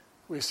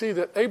 we see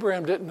that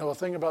Abraham didn't know a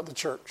thing about the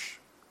church.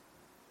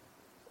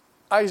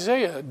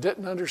 Isaiah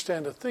didn't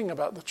understand a thing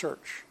about the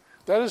church.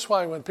 That is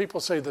why when people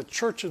say the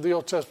church of the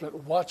Old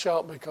Testament, watch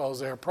out, because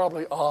they're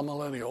probably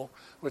amillennial,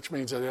 which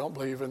means that they don't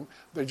believe in,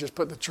 they just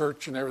put the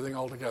church and everything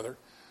all together.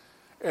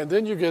 And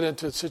then you get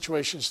into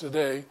situations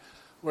today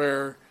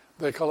where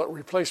they call it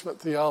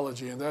replacement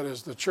theology, and that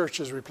is the church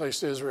has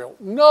replaced Israel.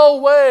 No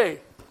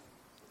way!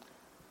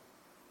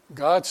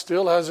 God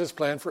still has his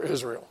plan for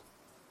Israel.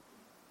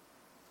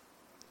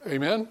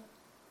 Amen?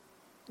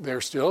 They're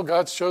still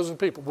God's chosen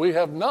people. We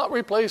have not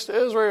replaced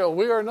Israel.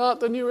 We are not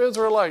the new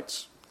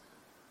Israelites.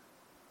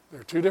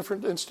 They're 2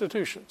 different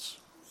institutions.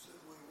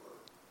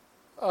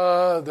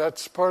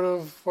 That's part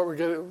of what we're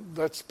getting.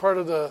 That's part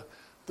of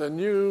the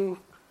new.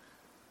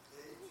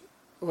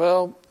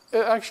 Well,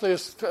 actually,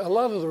 it's a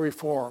lot of the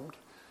Reformed.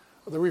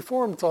 The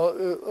Reformed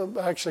thought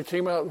actually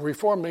came out.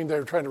 Reform meaning they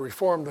were trying to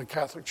reform the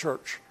Catholic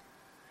Church,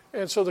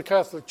 and so the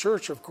Catholic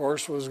Church, of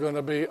course, was going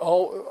to be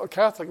all.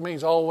 Catholic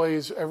means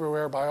always,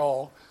 everywhere, by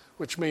all,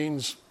 which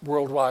means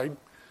worldwide,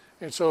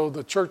 and so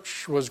the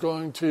church was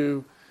going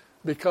to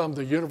become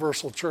the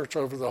universal church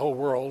over the whole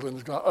world and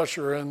is going to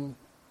usher in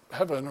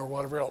heaven or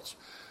whatever else.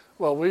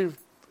 Well,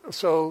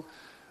 Luther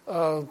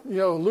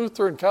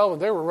and Calvin,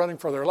 they were running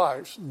for their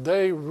lives.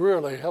 They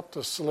really helped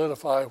us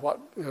solidify what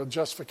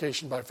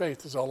justification by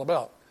faith is all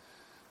about.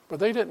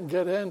 But they didn't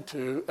get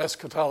into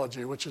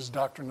eschatology, which is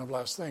doctrine of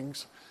last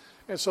things.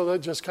 And so that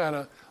just kind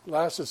of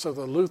lasted. So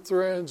the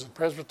Lutherans and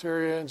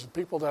Presbyterians and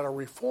people that are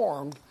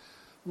Reformed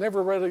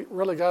never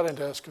really got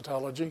into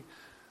eschatology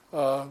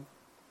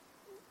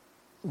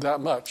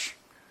that much.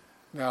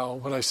 Now,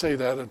 when I say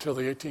that, until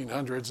the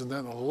 1800s, and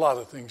then a lot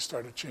of things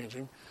started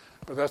changing.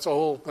 But that's a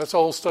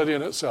whole study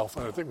in itself,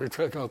 and I think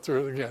we've gone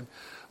through it again.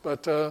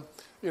 But,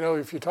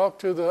 if you talk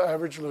to the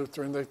average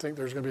Lutheran, they think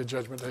there's going to be a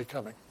judgment day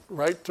coming.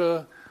 Right,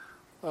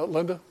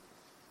 Linda?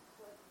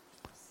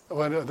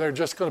 When there's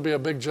just going to be a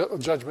big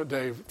judgment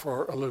day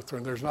for a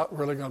Lutheran. There's not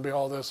really going to be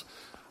all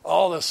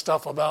this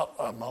stuff about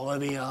a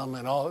millennium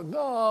and all.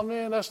 No,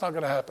 man, that's not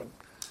going to happen.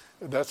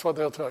 That's what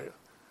they'll tell you.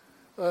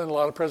 And a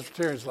lot of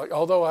Presbyterians,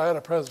 although I had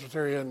a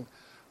Presbyterian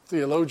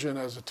theologian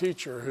as a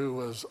teacher who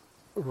was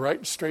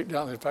right straight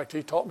down. In fact,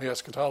 he taught me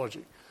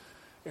eschatology.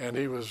 And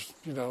he was,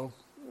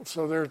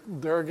 so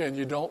there again,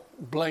 you don't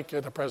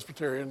blanket a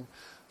Presbyterian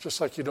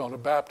just like you don't a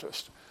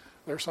Baptist.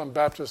 There's some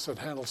Baptists that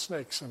handle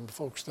snakes, and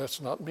folks, that's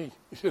not me,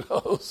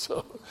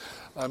 So,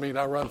 I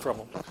run from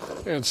them.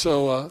 And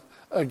so,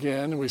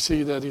 again, we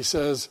see that he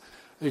says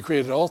he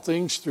created all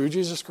things through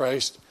Jesus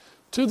Christ,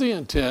 to the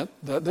intent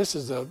that this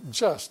is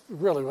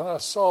really, when I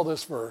saw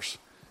this verse,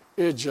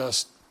 it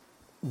just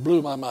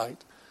blew my mind.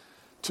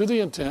 To the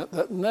intent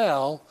that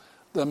now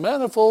the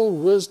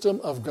manifold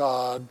wisdom of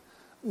God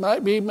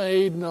might be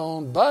made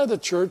known by the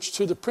church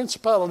to the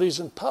principalities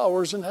and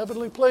powers in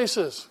heavenly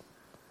places.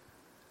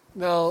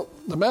 Now,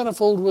 the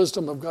manifold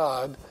wisdom of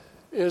God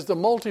is the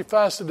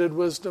multifaceted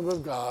wisdom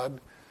of God.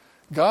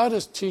 God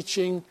is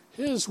teaching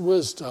his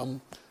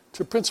wisdom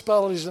to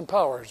principalities and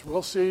powers.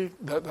 We'll see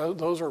that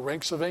those are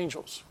ranks of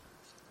angels.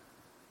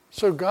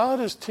 So God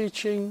is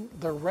teaching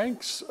the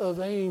ranks of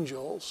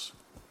angels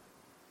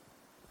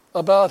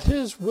about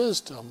his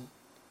wisdom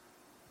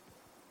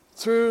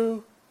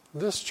through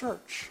this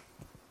church.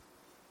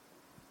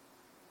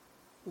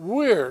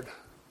 Weird.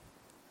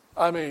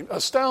 I mean,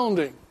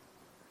 astounding.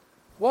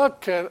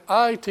 What can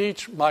I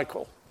teach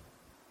Michael?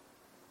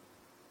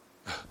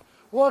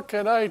 What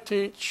can I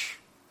teach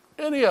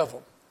any of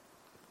them?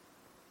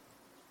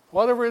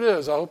 Whatever it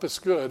is, I hope it's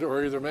good,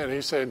 or either man.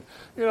 He's saying,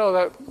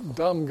 that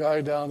dumb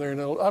guy down there, I'm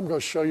going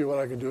to show you what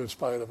I can do in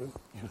spite of him.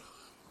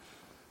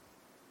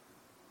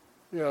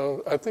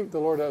 I think the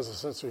Lord has a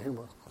sense of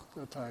humor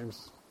at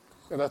times.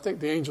 And I think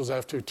the angels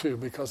have to too,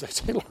 because they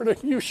say, Lord, are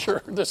you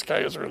sure this guy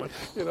is really,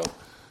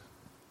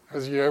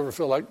 Has you ever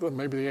feel like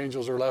maybe the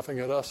angels are laughing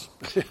at us?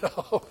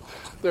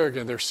 There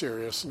again, they're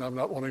serious, and I'm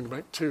not wanting to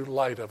make too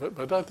light of it,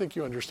 but I think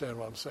you understand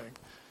what I'm saying.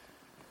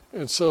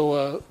 And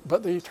so,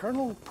 but the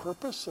eternal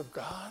purpose of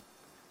God,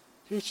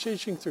 He's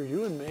teaching through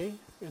you and me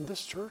in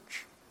this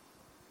church.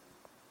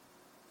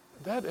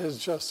 That is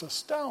just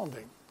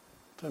astounding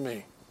to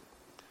me.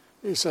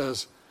 He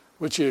says,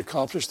 which He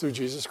accomplished through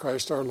Jesus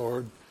Christ our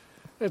Lord.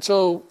 And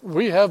so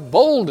we have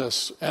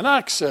boldness and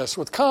access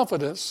with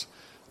confidence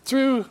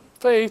through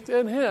faith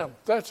in Him.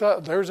 There's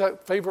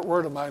that favorite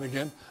word of mine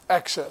again,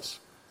 access.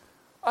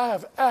 I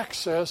have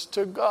access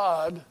to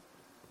God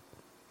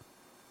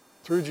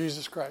through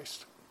Jesus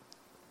Christ.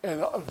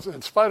 And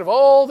in spite of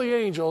all the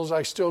angels,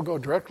 I still go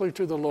directly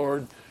to the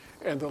Lord,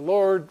 and the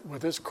Lord,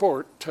 with His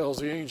court, tells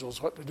the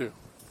angels what to do.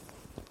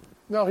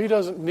 No, He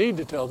doesn't need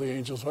to tell the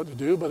angels what to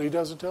do, but He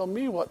doesn't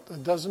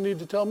need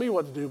to tell me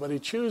what to do, but He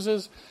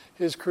chooses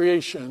His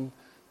creation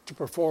to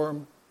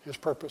perform His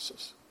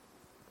purposes.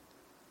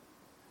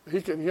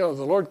 He can, the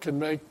Lord can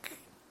make,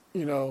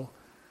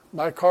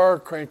 my car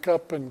crank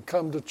up and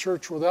come to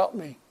church without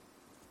me.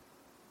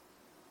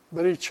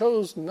 But He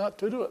chose not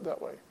to do it that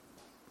way.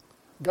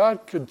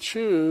 God could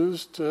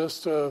choose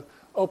to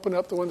open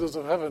up the windows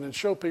of heaven and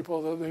show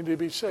people that they need to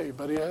be saved,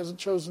 but He hasn't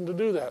chosen to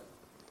do that.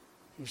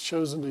 He's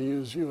chosen to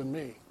use you and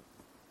me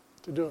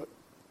to do it.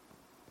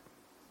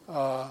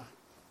 I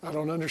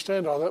don't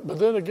understand all that, but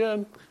then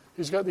again,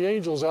 He's got the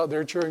angels out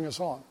there cheering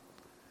us on.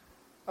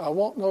 I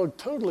won't know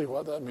totally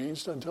what that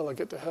means until I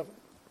get to heaven.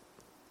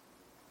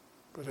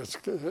 But it's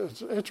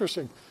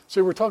interesting.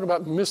 See, we're talking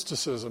about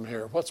mysticism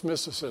here. What's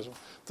mysticism?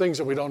 Things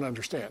that we don't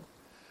understand.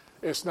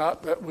 It's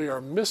not that we are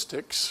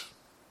mystics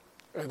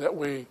and that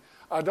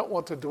I don't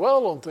want to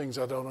dwell on things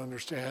I don't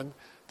understand.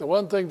 The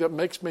one thing that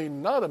makes me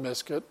not a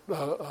mystic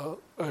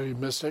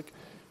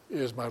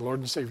is my Lord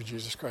and Savior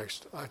Jesus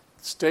Christ. I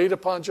stayed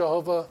upon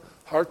Jehovah,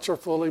 hearts are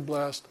fully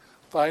blessed,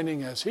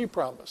 finding as He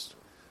promised.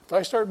 If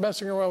I start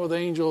messing around with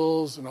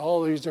angels and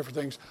all these different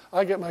things,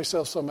 I get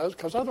myself so messed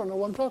because I don't know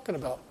what I'm talking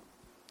about.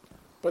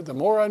 But the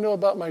more I know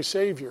about my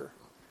Savior,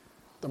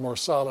 the more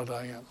solid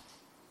I am.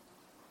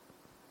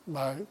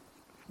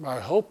 My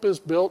hope is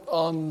built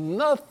on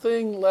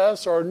nothing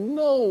less or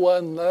no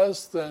one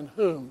less than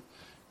whom?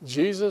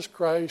 Jesus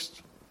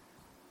Christ.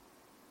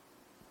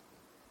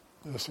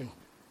 Let's see.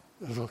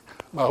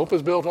 My hope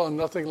is built on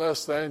nothing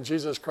less than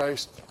Jesus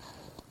Christ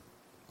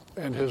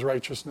and His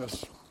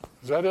righteousness.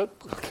 Is that it?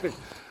 Okay.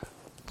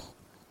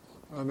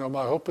 No,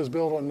 my hope is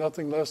built on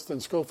nothing less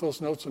than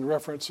Scofield's notes and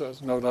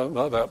references. No,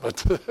 not that,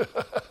 but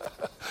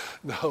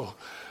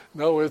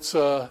no, it's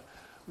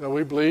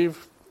we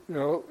believe.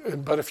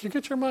 But if you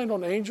get your mind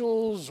on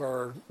angels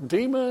or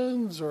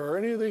demons or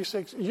any of these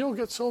things, you'll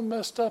get so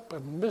messed up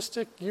and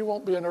mystic, you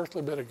won't be an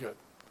earthly bit of good.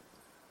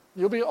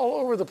 You'll be all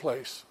over the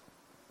place.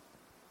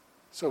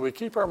 So we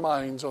keep our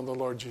minds on the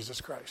Lord Jesus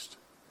Christ.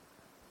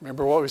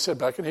 Remember what we said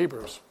back in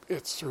Hebrews.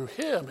 It's through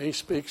Him He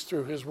speaks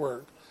through His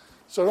Word.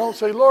 So don't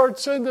say, Lord,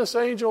 send this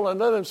angel and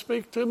let him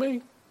speak to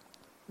me.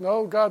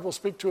 No, God will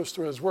speak to us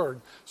through His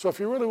Word. So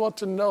if you really want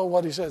to know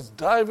what He says,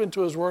 dive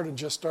into His Word and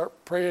just start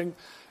praying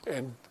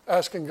and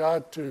asking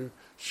God to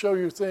show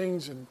you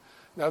things. And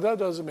now that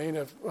doesn't mean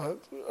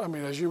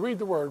as you read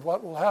the Word,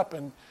 what will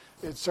happen,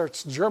 it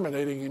starts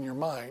germinating in your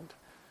mind.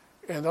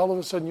 And all of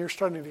a sudden you're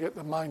starting to get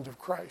the mind of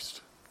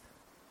Christ.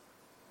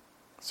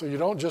 So you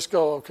don't just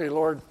go, okay,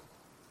 Lord,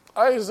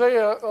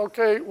 Isaiah,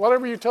 okay,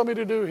 whatever you tell me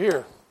to do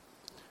here.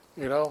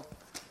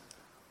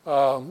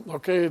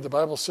 Okay, the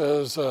Bible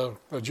says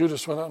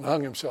Judas went out and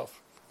hung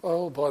himself.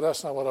 Oh, boy,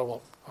 that's not what I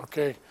want.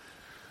 Okay.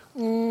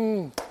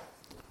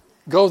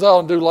 Go thou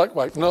and do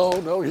likewise.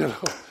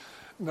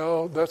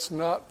 No, that's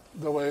not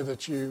the way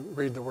that you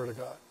read the Word of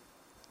God.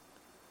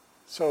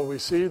 So we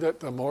see that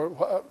the more,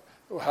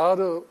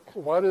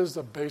 what is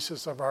the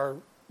basis of our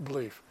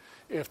belief?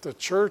 If the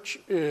church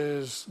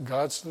is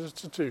God's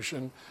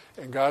institution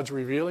and God's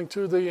revealing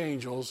to the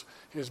angels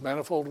His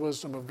manifold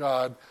wisdom of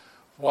God,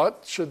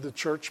 what should the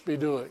church be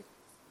doing?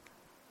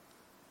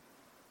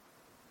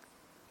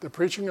 The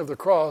preaching of the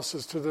cross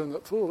is to them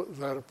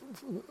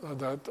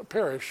that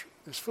perish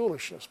is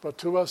foolishness, but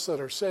to us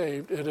that are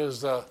saved, it is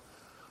the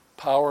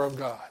power of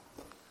God.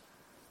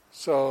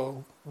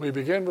 So we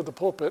begin with the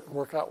pulpit and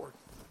work outward.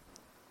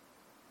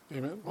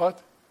 Amen.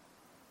 What?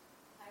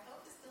 I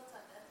hope to still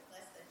talk nothing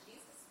less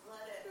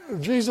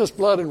than Jesus'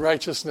 blood and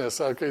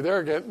righteousness. Okay, there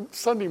again,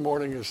 Sunday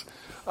morning is,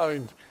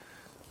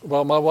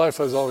 Well, my wife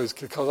has always,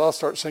 because I'll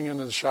start singing in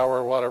the shower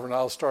or whatever, and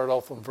I'll start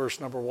off on verse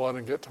number 1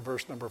 and get to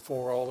verse number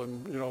 4, all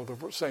in,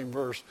 the same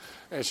verse.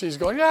 And she's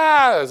going,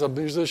 yeah, as a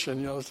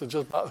musician, so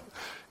just,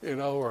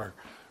 or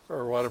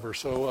whatever.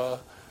 So,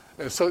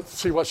 and so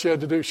see what she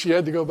had to do? She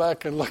had to go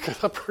back and look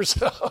it up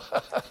herself.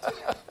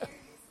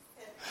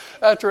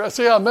 After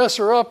I mess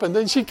her up, and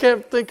then she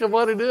can't think of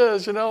what it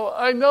is.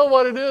 I know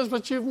what it is,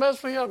 but you've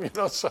messed me up.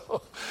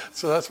 So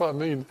that's what I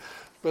mean.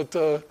 But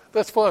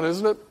that's fun,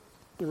 isn't it?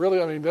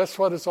 Really, that's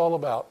what it's all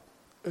about.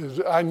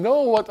 I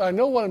know what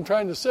I'm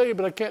trying to say,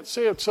 but I can't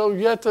say it.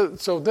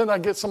 So then I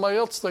get somebody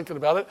else thinking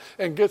about it,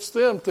 and gets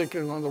them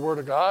thinking on the Word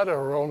of God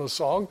or on a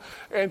song,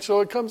 and so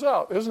it comes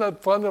out. Isn't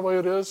that fun the way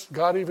it is?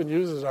 God even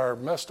uses our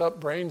messed up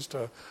brains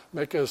to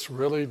make us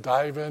really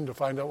dive in to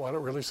find out what it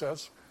really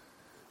says.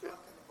 Talking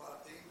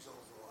about angels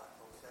a lot,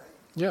 okay?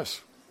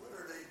 Yes. What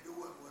are they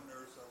doing when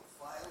there's a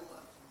violent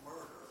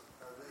murder?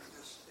 Are they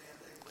just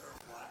standing there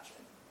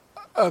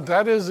watching?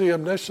 That is the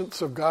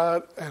omniscience of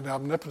God and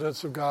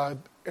omnipotence of God,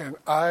 and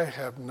I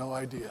have no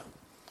idea.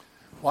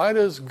 Why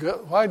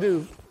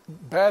do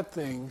bad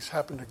things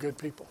happen to good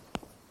people?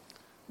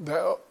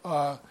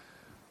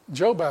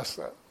 Job asked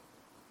that.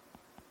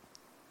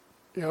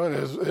 And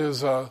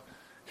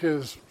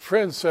his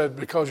friend said,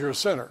 because you're a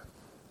sinner.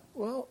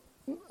 Well,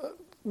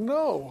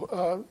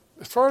 no.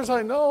 As far as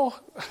I know,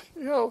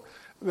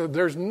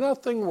 there's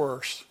nothing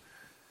worse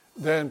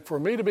than for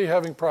me to be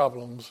having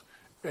problems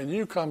and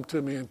you come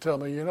to me and tell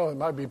me, it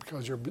might be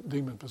because you're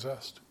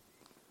demon-possessed,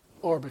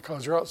 or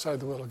because you're outside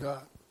the will of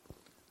God,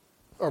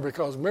 or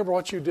because remember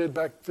what you did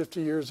back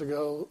 50 years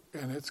ago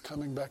and it's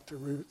coming back to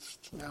roots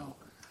now.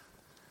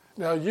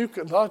 Now, you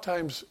can, a lot of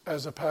times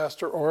as a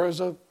pastor or as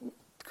a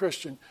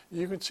Christian,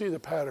 you can see the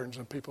patterns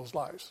in people's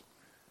lives.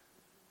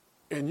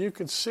 And you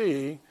can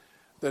see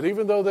that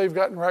even though they've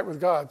gotten right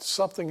with God,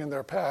 something in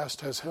their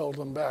past has held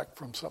them back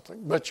from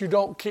something. But you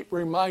don't keep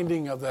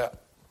reminding of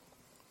that,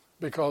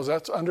 because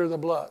that's under the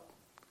blood.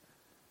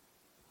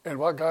 And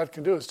what God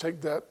can do is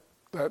take that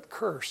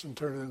curse and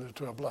turn it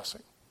into a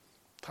blessing.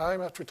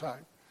 Time after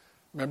time.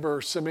 Remember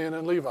Simeon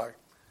and Levi.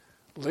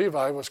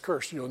 Levi was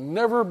cursed. You'll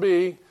never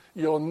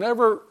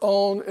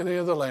own any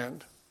of the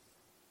land.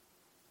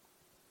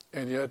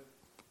 And yet,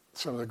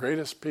 some of the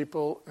greatest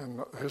people in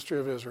the history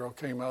of Israel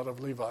came out of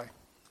Levi.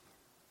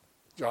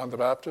 John the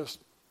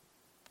Baptist,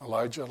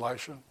 Elijah,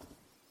 Elisha, You're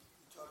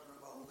talking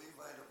about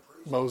Levi the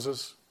priest?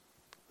 Moses.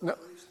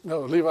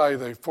 No, Levi,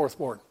 the fourth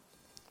born.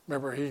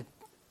 Remember, he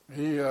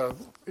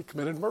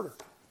committed murder.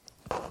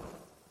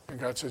 And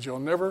God said, you'll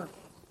never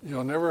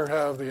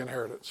have the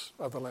inheritance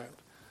of the land.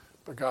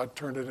 But God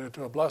turned it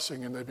into a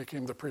blessing, and they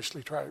became the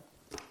priestly tribe.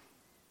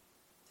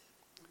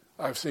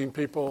 I've seen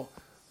people,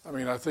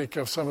 I think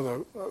of some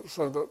of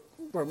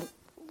the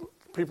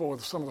people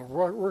with some of the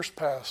worst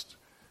past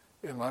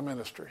in my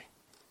ministry.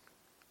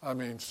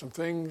 Some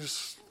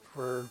things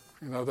where,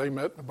 they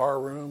met in a bar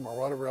room or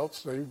whatever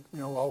else, they,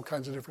 all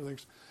kinds of different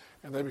things,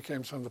 and they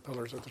became some of the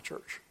pillars of the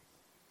church.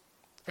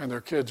 And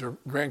their kids or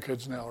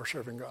grandkids now are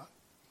serving God.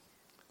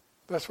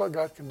 That's what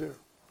God can do.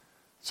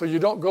 So you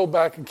don't go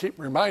back and keep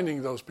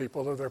reminding those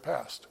people of their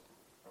past.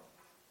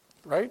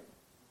 Right?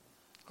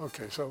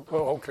 Okay,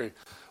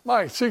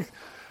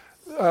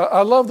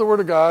 I love the Word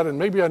of God, and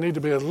maybe I need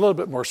to be a little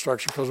bit more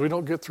structured because we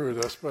don't get through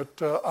this,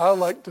 but I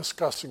like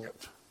discussing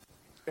it.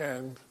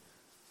 And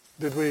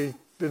did we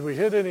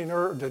hit any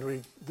nerve?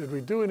 Did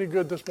we do any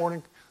good this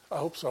morning? I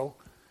hope so.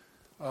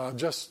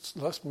 Just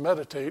let's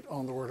meditate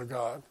on the Word of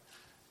God,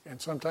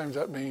 and sometimes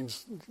that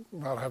means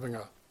not having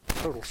a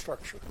total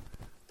structure.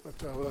 But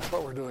that's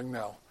what we're doing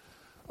now.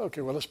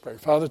 Okay, well, let's pray.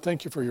 Father,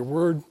 thank you for your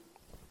Word.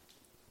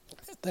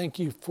 Thank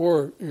you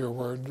for your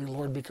Word, dear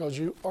Lord, because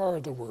you are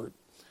the Word.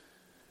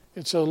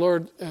 And so,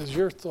 Lord, as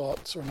your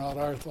thoughts are not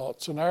our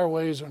thoughts, and our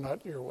ways are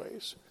not your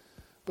ways,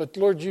 but,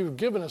 Lord, you've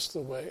given us the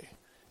way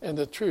and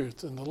the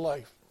truth and the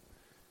life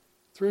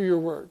through your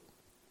Word.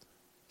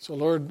 So,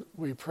 Lord,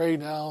 we pray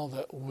now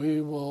that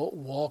we will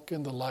walk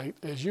in the light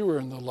as you are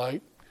in the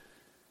light,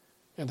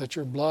 and that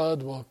your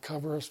blood will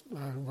cover us,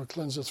 will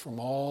cleanse us from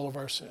all of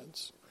our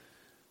sins.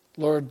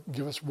 Lord,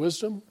 give us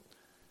wisdom,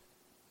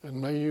 and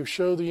may you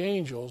show the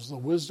angels the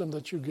wisdom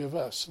that you give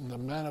us and the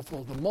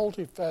manifold, the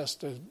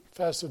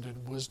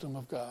multifaceted wisdom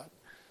of God.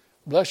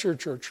 Bless your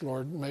church,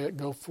 Lord. May it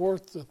go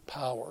forth with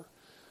power.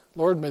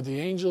 Lord, may the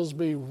angels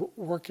be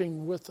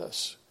working with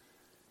us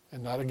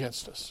and not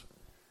against us.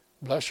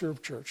 Bless your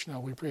church.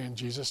 Now we pray in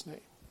Jesus' name.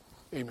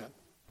 Amen.